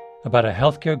story about a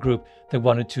healthcare group that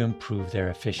wanted to improve their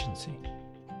efficiency.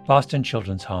 Boston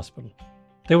Children's Hospital.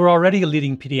 They were already a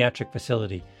leading pediatric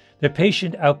facility. Their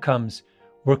patient outcomes,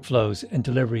 workflows, and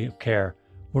delivery of care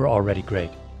were already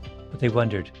great. But they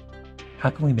wondered,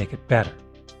 how can we make it better?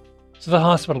 So the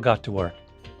hospital got to work.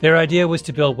 Their idea was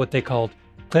to build what they called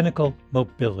clinical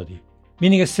mobility,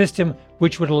 meaning a system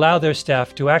which would allow their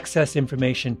staff to access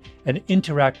information and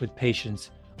interact with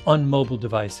patients on mobile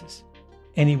devices,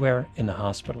 anywhere in the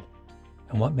hospital.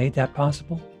 And what made that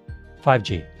possible?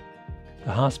 5G.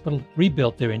 The hospital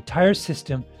rebuilt their entire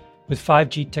system with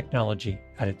 5G technology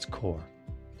at its core.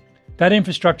 That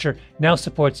infrastructure now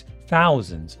supports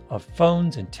thousands of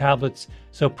phones and tablets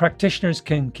so practitioners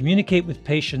can communicate with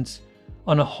patients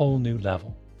on a whole new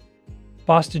level.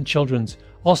 Boston Children's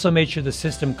also made sure the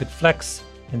system could flex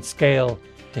and scale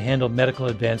to handle medical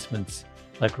advancements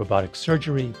like robotic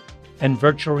surgery and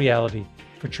virtual reality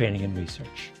for training and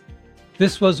research.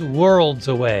 This was worlds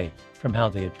away from how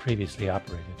they had previously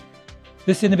operated.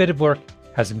 This innovative work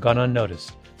hasn't gone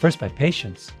unnoticed, first by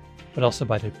patients, but also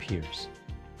by their peers.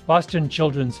 Boston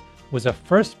Children's was a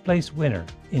first-place winner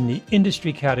in the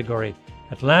industry category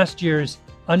at last year's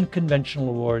Unconventional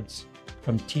Awards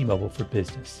from T-Mobile for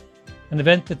Business, an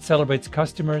event that celebrates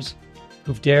customers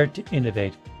who've dared to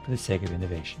innovate for the sake of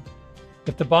innovation.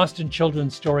 If the Boston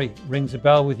Children's story rings a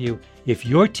bell with you, if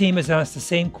your team has asked the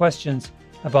same questions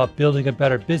about building a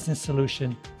better business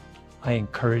solution, I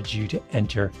encourage you to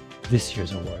enter this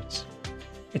year's awards.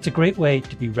 It's a great way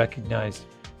to be recognized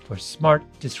for smart,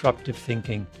 disruptive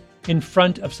thinking in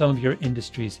front of some of your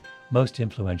industry's most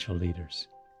influential leaders.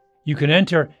 You can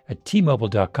enter at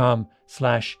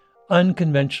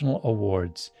tmobile.com/unconventional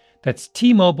awards. That's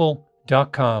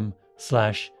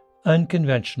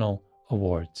tmobile.com/unconventional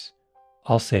awards.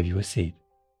 I'll save you a seat.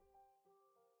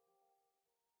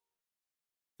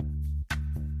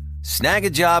 Snag a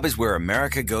Job is where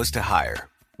America goes to hire,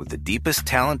 with the deepest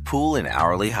talent pool in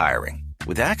hourly hiring.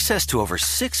 With access to over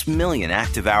 6 million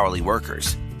active hourly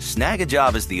workers, Snag a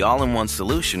Job is the all-in-one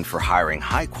solution for hiring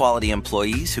high-quality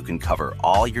employees who can cover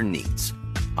all your needs.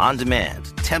 On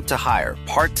demand, temp to hire,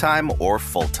 part-time or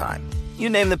full-time. You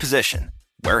name the position.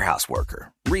 Warehouse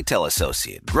worker, retail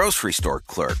associate, grocery store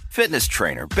clerk, fitness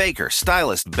trainer, baker,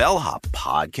 stylist, bellhop,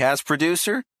 podcast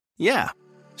producer. Yeah,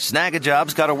 Snag a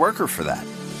Job's got a worker for that.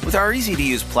 With our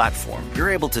easy-to-use platform, you're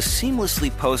able to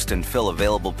seamlessly post and fill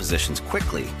available positions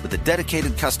quickly with a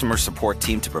dedicated customer support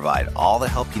team to provide all the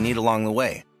help you need along the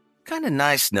way. Kind of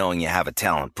nice knowing you have a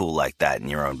talent pool like that in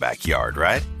your own backyard,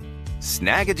 right?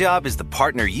 Snag a Job is the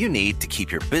partner you need to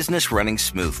keep your business running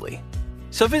smoothly.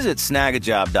 So visit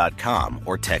snagajob.com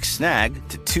or text snag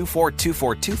to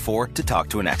 242424 to talk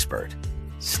to an expert.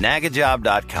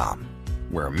 Snagajob.com,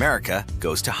 where America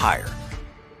goes to hire.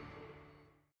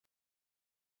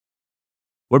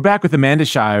 We're back with Amanda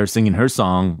Shires singing her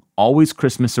song, Always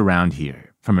Christmas Around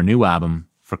Here, from her new album,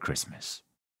 For Christmas.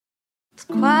 It's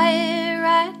quiet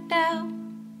right now.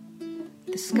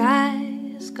 The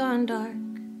sky has gone dark.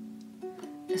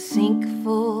 A sink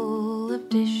full of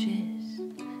dishes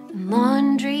and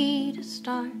laundry to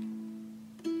start.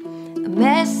 A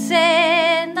mess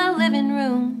in the living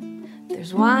room.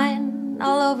 There's wine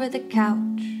all over the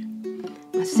couch.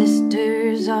 My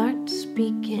sisters aren't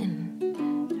speaking.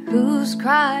 Who's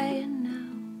crying now?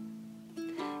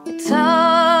 It's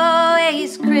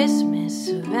always Christmas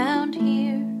around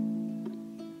here.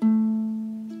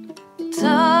 It's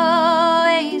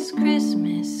always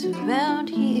Christmas around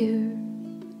here.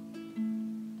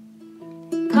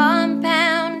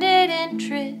 Compounded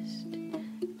interest,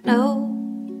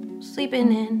 no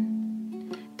sleeping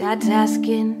in. Dad's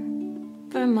asking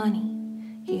for money,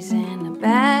 he's in a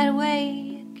bad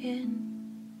way again.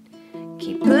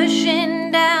 Keep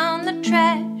pushing down the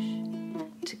trash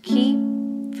to keep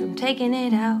from taking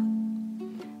it out.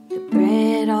 The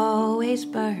bread always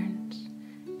burns.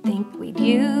 Think we'd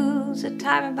use a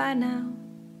timer by now.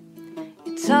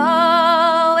 It's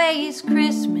always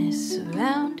Christmas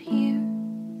around here.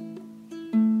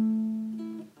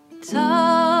 It's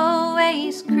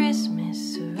always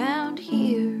Christmas around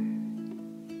here.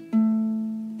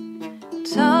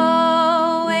 It's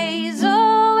always,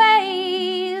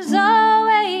 always,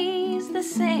 always the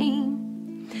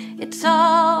same. It's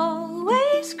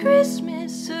always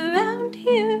Christmas around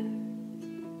here.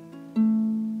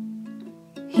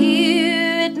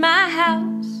 Here at my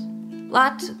house,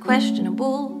 lots of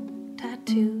questionable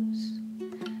tattoos,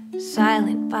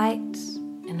 silent fights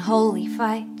and holy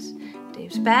fights,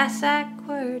 Dave's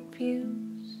backward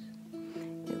views.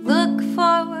 We look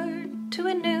forward to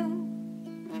a new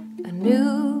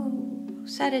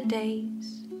set of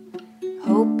days,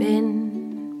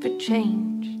 hoping for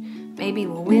change. Maybe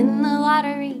we'll win the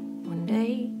lottery one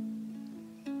day.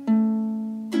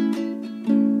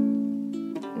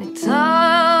 And it's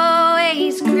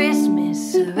always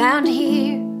Christmas around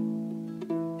here.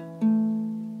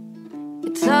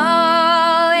 It's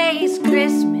always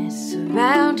Christmas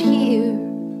around here.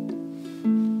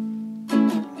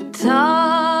 It's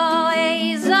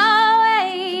always,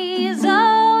 always,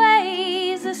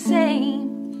 always the same.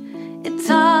 It's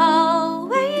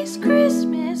always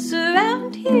Christmas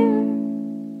around here.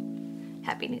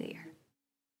 Happy New Year.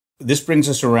 This brings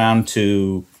us around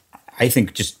to, I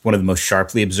think, just one of the most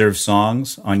sharply observed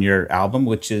songs on your album,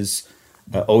 which is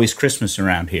Always Christmas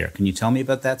Around Here. Can you tell me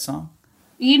about that song?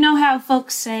 You know how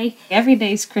folks say every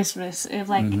day's Christmas.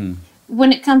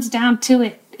 When it comes down to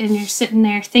it and you're sitting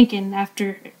there thinking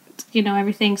after,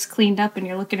 everything's cleaned up and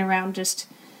you're looking around just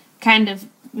kind of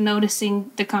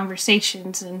noticing the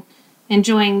conversations and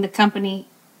enjoying the company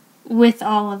with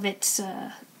all of its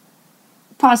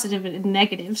positive and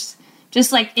negatives.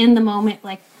 Just like in the moment,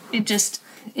 like it's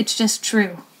just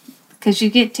true. Because you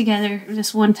get together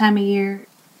just one time a year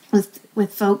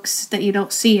with folks that you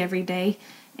don't see every day,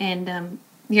 and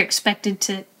you're expected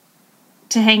to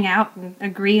hang out and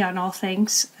agree on all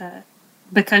things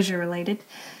because you're related.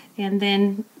 And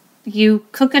then you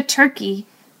cook a turkey.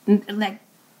 Like,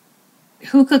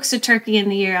 who cooks a turkey in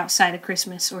the year outside of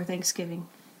Christmas or Thanksgiving?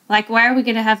 Like, why are we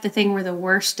going to have the thing we're the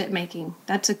worst at making?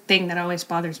 That's a thing that always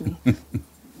bothers me.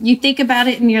 You think about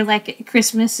it and you're like, at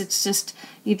Christmas, it's just,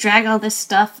 you drag all this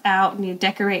stuff out and you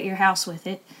decorate your house with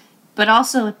it. But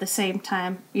also at the same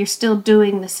time, you're still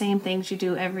doing the same things you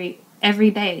do every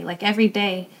day. Like every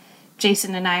day,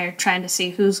 Jason and I are trying to see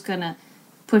who's going to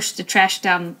push the trash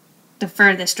down the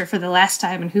furthest or for the last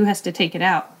time and who has to take it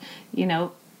out.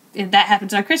 That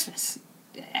happens on Christmas.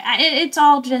 It's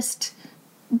all just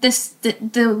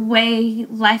the way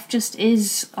life just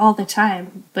is all the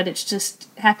time, but it just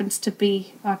happens to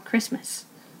be on Christmas.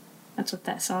 That's what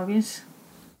that song is.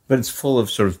 But it's full of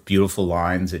sort of beautiful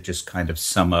lines that just kind of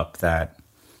sum up that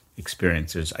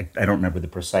experience. I don't remember the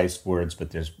precise words,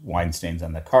 but there's wine stains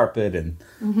on the carpet, and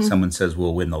someone says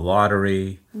we'll win the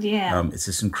lottery. Yeah. It's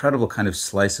this incredible kind of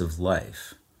slice of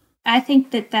life. I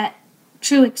think that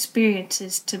true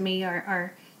experiences to me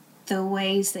are the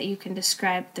ways that you can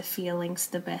describe the feelings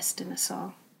the best in a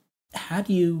song. How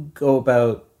do you go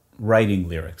about writing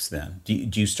lyrics then? Do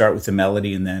you start with the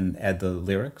melody and then add the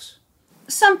lyrics?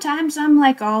 Sometimes I'm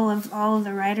like all of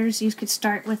the writers. You could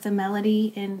start with a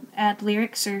melody and add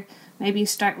lyrics, or maybe you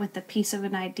start with a piece of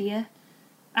an idea.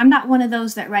 I'm not one of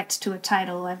those that writes to a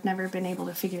title. I've never been able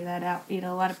to figure that out. A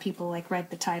lot of people like write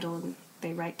the title and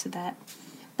they write to that.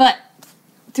 But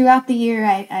throughout the year,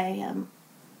 I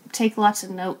take lots of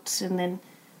notes, and then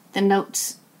the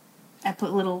notes, I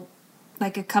put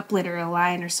like a couplet or a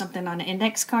line or something on an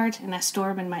index card, and I store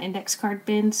them in my index card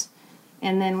bins.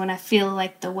 And then when I feel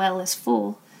like the well is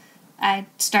full, I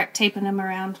start taping them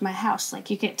around my house. Like,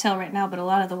 you can't tell right now, but a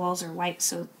lot of the walls are white,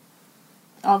 so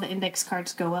all the index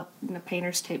cards go up and the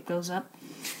painter's tape goes up.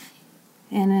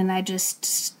 And then I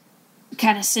just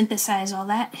kind of synthesize all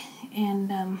that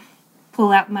and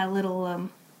pull out my little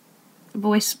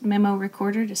voice memo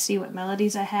recorder to see what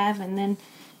melodies I have, and then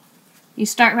you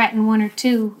start writing one or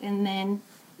two, and then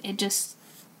it just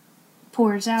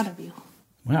pours out of you.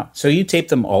 Wow. So you tape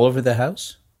them all over the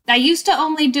house? I used to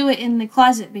only do it in the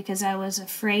closet because I was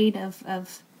afraid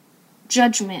of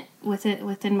judgment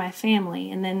within my family,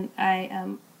 and then I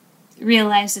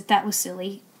realized that was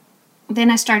silly. Then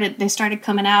they started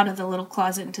coming out of the little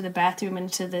closet into the bathroom,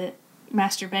 into the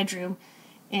master bedroom,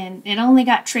 and it only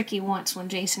got tricky once when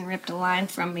Jason ripped a line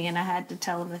from me, and I had to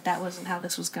tell him that wasn't how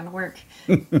this was going to work.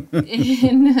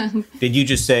 And, did you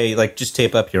just say, like, just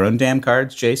tape up your own damn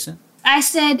cards, Jason? I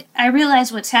said, I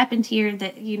realize what's happened here,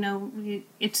 that,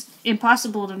 it's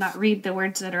impossible to not read the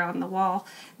words that are on the wall,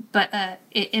 but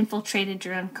it infiltrated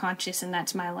your unconscious, and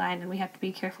that's my line, and we have to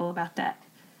be careful about that.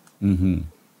 Mm-hmm.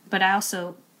 But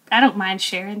I don't mind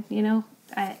sharing,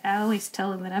 I always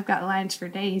tell them that I've got lines for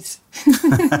days.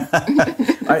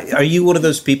 Are you one of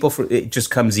those people it just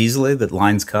comes easily, that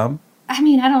lines come? I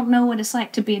mean, I don't know what it's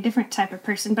like to be a different type of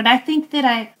person, but I think that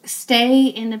I stay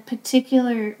in a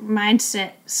particular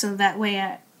mindset so that way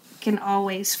I can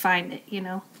always find it,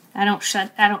 I don't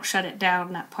shut it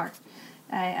down, that part.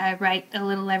 I write a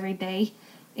little every day,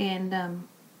 and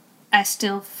I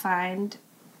still find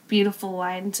beautiful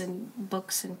lines and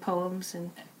books and poems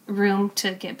and room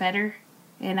to get better.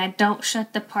 And I don't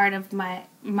shut the part of my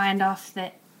mind off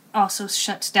that also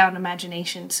shuts down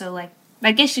imagination. So, like,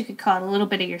 I guess you could call it a little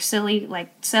bit of your silly,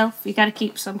 self. You got to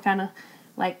keep some kind of,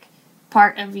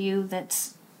 part of you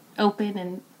that's open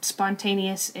and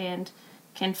spontaneous and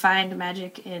can find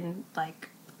magic in,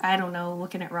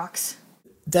 looking at rocks.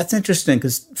 That's interesting,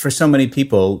 because for so many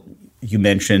people, you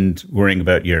mentioned worrying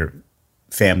about your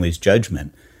family's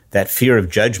judgment. That fear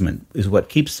of judgment is what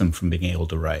keeps them from being able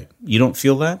to write. You don't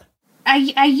feel that?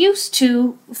 I used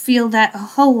to feel that a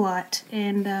whole lot,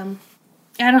 and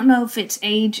I don't know if it's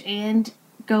age and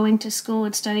going to school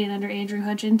and studying under Andrew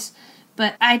Hudgens,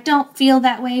 but I don't feel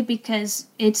that way because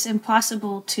it's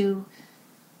impossible to,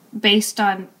 based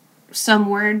on some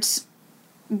words,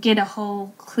 get a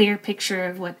whole clear picture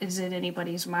of what is in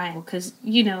anybody's mind. Because,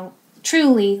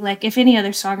 truly, if any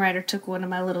other songwriter took one of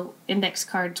my little index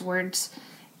cards words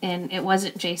and it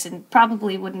wasn't Jason,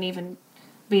 probably wouldn't even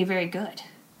be very good.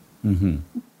 Mm-hmm.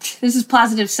 This is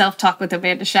positive self-talk with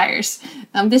Amanda Shires.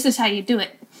 This is how you do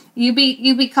it. You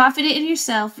be confident in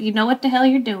yourself. You know what the hell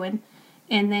you're doing,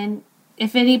 and then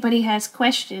if anybody has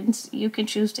questions, you can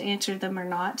choose to answer them or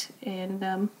not.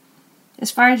 And as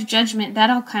far as judgment,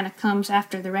 that all kind of comes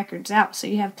after the record's out, so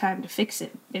you have time to fix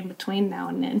it in between now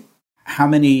and then. How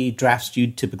many drafts do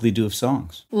you typically do of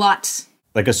songs? Lots.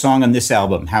 Like a song on this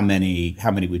album, how many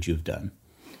would you have done?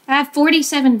 I have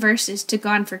 47 verses to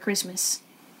Gone for Christmas.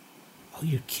 Oh,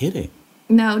 you're kidding.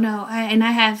 No. I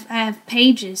have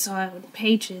pages on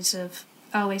pages of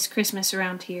Always Christmas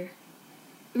Around Here.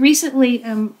 Recently,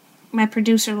 my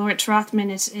producer, Lawrence Rothman,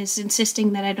 is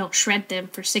insisting that I don't shred them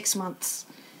for 6 months,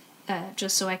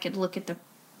 just so I could look at the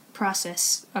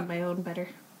process on my own better.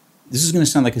 This is going to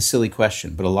sound like a silly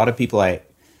question, but a lot of people I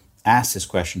ask this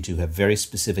question to have very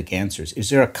specific answers. Is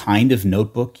there a kind of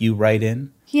notebook you write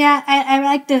in? Yeah, I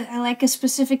like a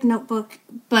specific notebook,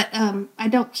 but I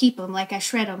don't keep them. I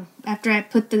shred them. After I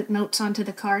put the notes onto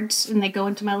the cards and they go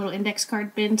into my little index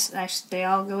card bins, they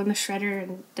all go in the shredder,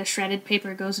 and the shredded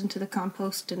paper goes into the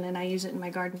compost, and then I use it in my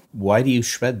garden. Why do you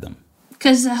shred them?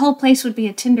 Because the whole place would be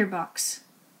a tinderbox.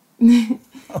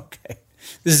 Okay.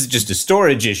 This is just a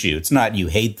storage issue. It's not you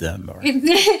hate them. Or...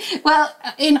 Well,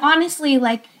 and honestly,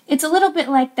 it's a little bit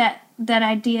like that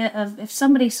idea of if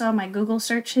somebody saw my Google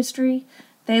search history,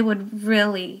 they would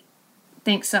really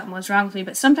think something was wrong with me.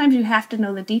 But sometimes you have to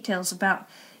know the details about,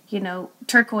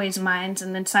 turquoise mines,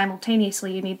 and then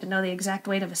simultaneously you need to know the exact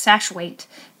weight of a sash weight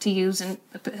to use in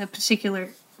a particular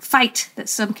fight that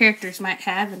some characters might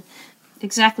have, and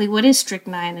exactly what is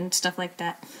strychnine and stuff like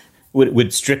that.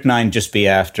 Would strychnine just be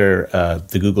after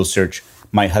the Google search,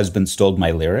 "My husband stole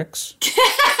my lyrics"?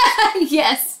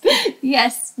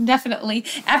 Yes, definitely.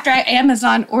 After I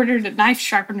Amazon ordered a knife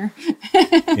sharpener.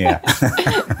 Yeah.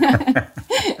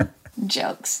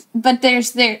 Jokes. But there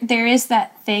is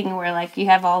that thing where you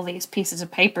have all these pieces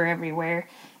of paper everywhere,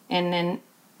 and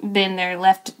then they're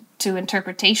left to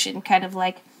interpretation, kind of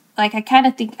like Like,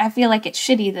 I feel like it's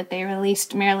shitty that they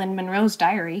released Marilyn Monroe's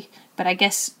diary, but I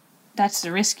guess that's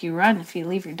the risk you run if you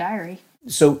leave your diary.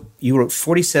 So you wrote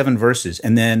 47 verses,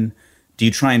 and then do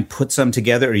you try and put some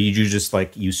together, or you just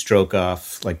like you stroke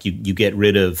off, like you get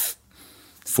rid of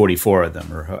 44 of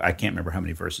them, or I can't remember how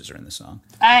many verses are in the song.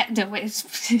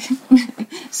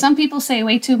 Some people say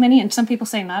way too many, and some people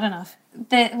say not enough.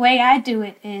 The way I do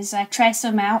it is I try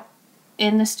some out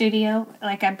in the studio.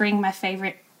 Like I bring my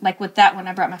favorite, like with that one,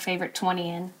 I brought my favorite 20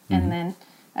 in, and then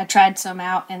I tried some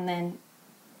out, and then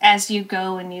as you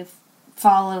go and you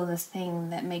follow the thing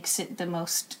that makes it the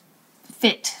most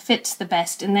fits the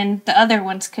best, and then the other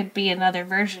ones could be another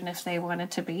version if they wanted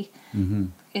to be.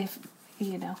 If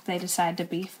they decide to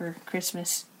be for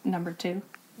Christmas number 2.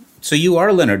 So you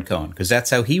are Leonard Cohen, because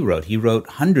that's how he wrote. He wrote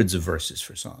hundreds of verses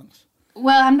for songs.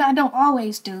 Well, I don't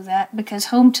always do that, because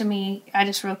Home to Me, I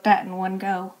just wrote that in one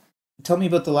go. Tell me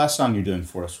about the last song you're doing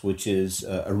for us, which is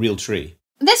A Real Tree.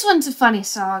 This one's a funny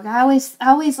song. I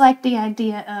always like the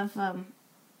idea of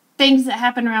things that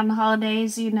happen around the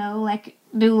holidays, like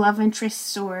new love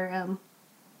interests or,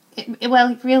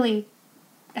 really,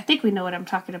 I think we know what I'm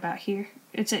talking about here.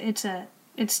 It's a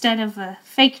instead of a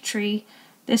fake tree,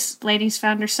 this lady's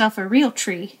found herself a real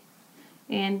tree,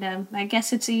 and I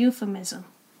guess it's a euphemism.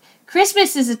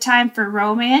 Christmas is a time for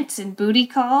romance and booty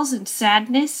calls and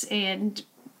sadness and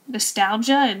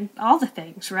nostalgia and all the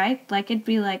things, right? Like it'd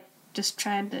be like just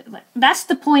trying to. That's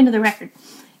the point of the record.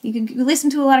 You can listen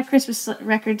to a lot of Christmas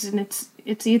records, and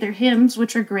it's either hymns,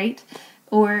 which are great,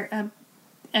 or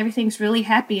everything's really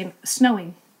happy and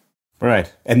snowing.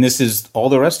 Right, and this is all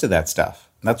the rest of that stuff.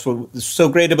 That's what's so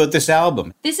great about this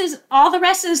album. This is all the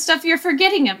rest of the stuff you're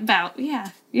forgetting about. Yeah,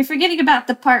 you're forgetting about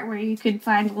the part where you could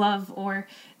find love or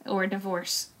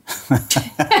divorce.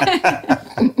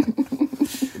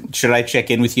 Should I check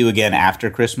in with you again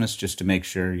after Christmas just to make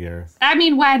sure you're... I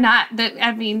mean, why not?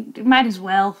 Might as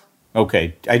well.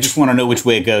 Okay, I just want to know which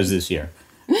way it goes this year.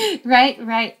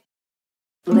 Right.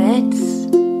 Let's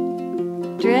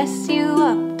dress you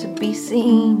up to be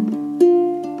seen.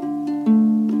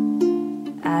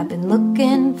 I've been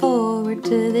looking forward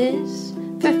to this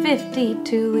for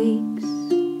 52 weeks.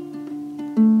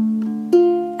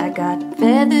 I got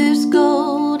feathers,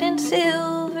 gold, and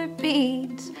silver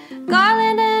beads,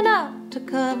 garlanding up to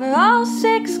cover all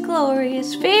 6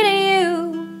 glorious feet of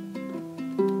you.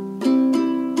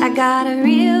 I got a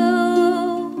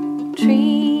real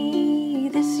tree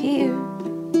this year.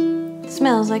 It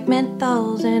smells like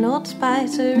menthols and Old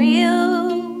Spice. A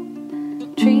real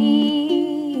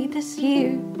tree this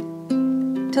year.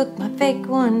 Took my fake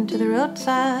one to the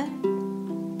roadside.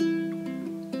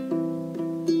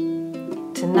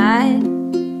 Tonight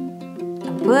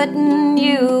I'm putting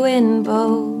you in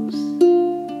bows.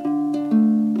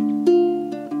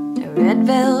 A red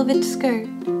velvet skirt,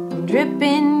 I'm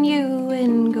dripping you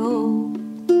in gold.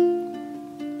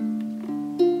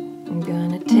 I'm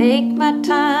gonna take my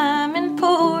time and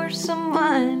pour some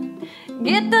wine.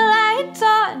 Get the lights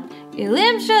on, your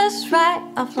limbs just right.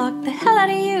 I'll flock the hell out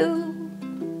of you.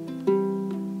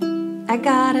 I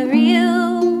got a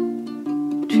real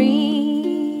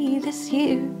tree this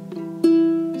year.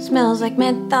 Smells like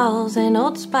menthols and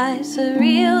Old Spice. A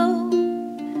real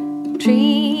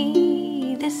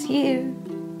tree this year.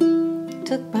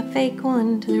 Took my fake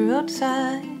one to the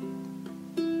roadside.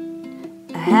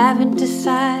 I haven't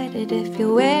decided if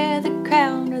you'll wear the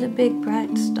crown or the big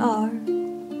bright star.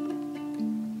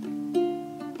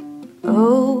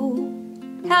 Oh,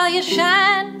 how you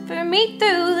shine for me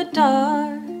through the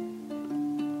dark.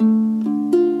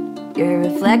 Your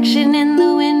reflection in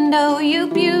the window, you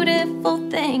beautiful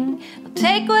thing. I'll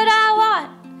take what I want,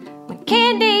 my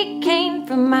candy cane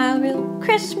from my real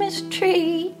Christmas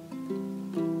tree.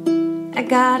 I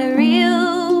got a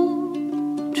real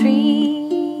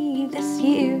tree this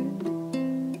year.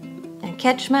 I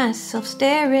catch myself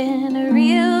staring. A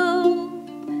real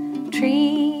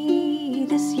tree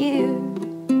this year.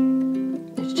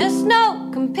 There's just no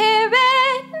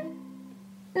comparing,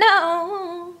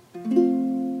 no.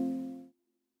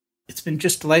 It's been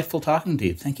just delightful talking to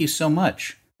you. Thank you so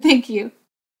much. Thank you.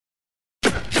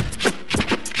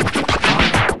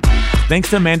 Thanks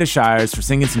to Amanda Shires for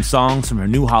singing some songs from her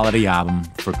new holiday album,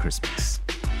 For Christmas.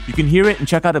 You can hear it and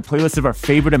check out a playlist of our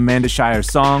favorite Amanda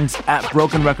Shires songs at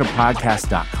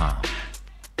brokenrecordpodcast.com.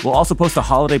 We'll also post a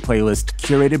holiday playlist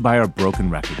curated by our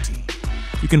Broken Record team.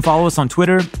 You can follow us on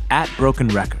Twitter at Broken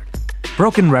Record.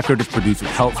 Broken Record is produced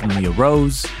with help from Leah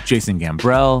Rose, Jason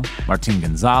Gambrell, Martin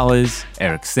Gonzalez,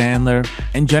 Eric Sandler,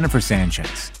 and Jennifer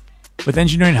Sanchez, with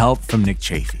engineering help from Nick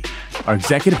Chafee. Our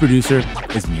executive producer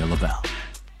is Mia Lavelle.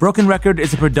 Broken Record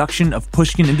is a production of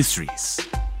Pushkin Industries.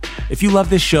 If you love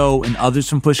this show and others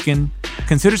from Pushkin,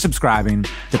 consider subscribing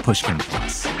to Pushkin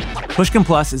Plus. Pushkin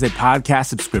Plus is a podcast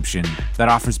subscription that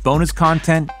offers bonus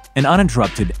content and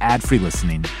uninterrupted ad-free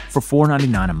listening for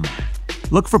 $4.99 a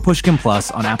month. Look for Pushkin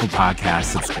Plus on Apple Podcast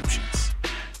subscriptions.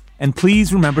 And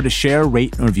please remember to share,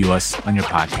 rate, and review us on your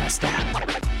podcast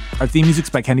app. Our theme music's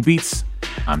by Kenny Beats.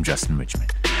 I'm Justin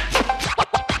Richmond.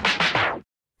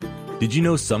 Did you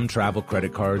know some travel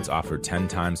credit cards offer 10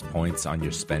 times points on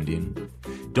your spending?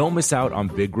 Don't miss out on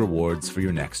big rewards for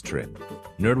your next trip.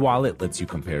 NerdWallet lets you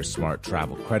compare smart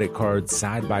travel credit cards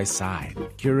side by side,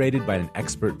 curated by an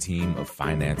expert team of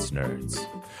finance nerds.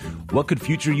 What could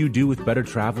future you do with better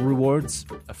travel rewards?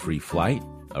 A free flight?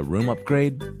 A room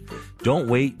upgrade? Don't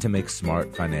wait to make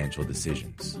smart financial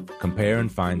decisions. Compare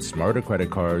and find smarter credit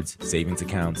cards, savings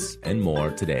accounts, and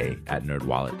more today at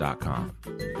nerdwallet.com.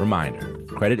 Reminder,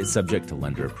 credit is subject to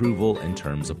lender approval and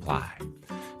terms apply.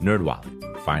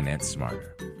 NerdWallet, finance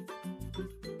smarter.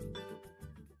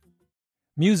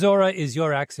 Musora is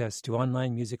your access to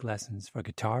online music lessons for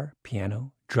guitar,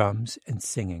 piano, drums, and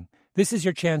singing. This is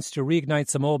your chance to reignite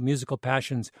some old musical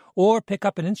passions or pick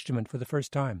up an instrument for the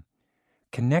first time.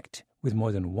 Connect with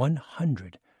more than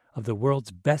 100 of the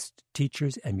world's best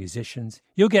teachers and musicians.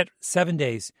 You'll get 7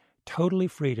 days totally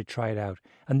free to try it out,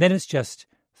 and then it's just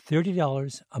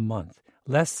 $30 a month,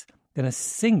 less than a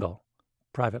single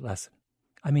private lesson.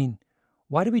 I mean,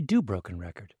 why do we do Broken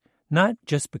Record? Not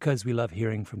just because we love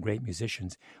hearing from great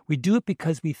musicians. We do it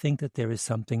because we think that there is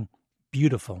something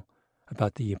beautiful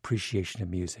about the appreciation of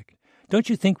music. Don't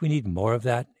you think we need more of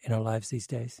that in our lives these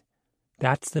days?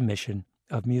 That's the mission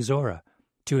of Musora,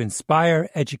 to inspire,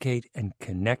 educate, and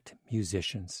connect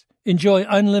musicians. Enjoy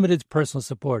unlimited personal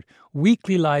support,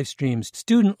 weekly live streams,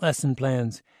 student lesson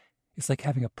plans. It's like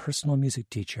having a personal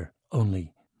music teacher,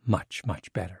 only much,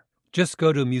 much better. Just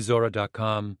go to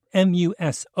Musora.com,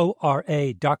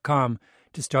 Musora.com,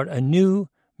 to start a new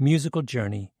musical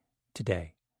journey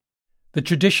today. The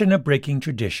tradition of breaking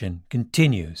tradition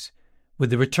continues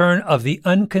with the return of the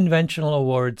Unconventional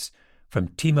Awards from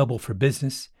T-Mobile for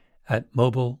Business at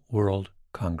Mobile World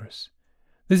Congress.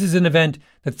 This is an event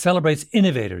that celebrates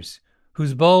innovators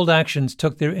whose bold actions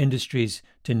took their industries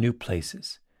to new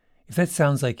places. If that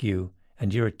sounds like you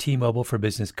and you're a T-Mobile for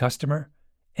Business customer,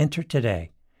 enter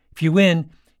today. If you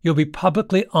win, you'll be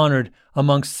publicly honored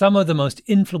amongst some of the most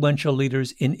influential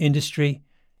leaders in industry.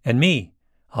 And me,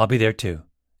 I'll be there too.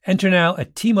 Enter now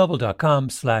at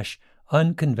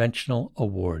T-Mobile.com/unconventional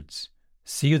awards.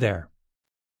 See you there.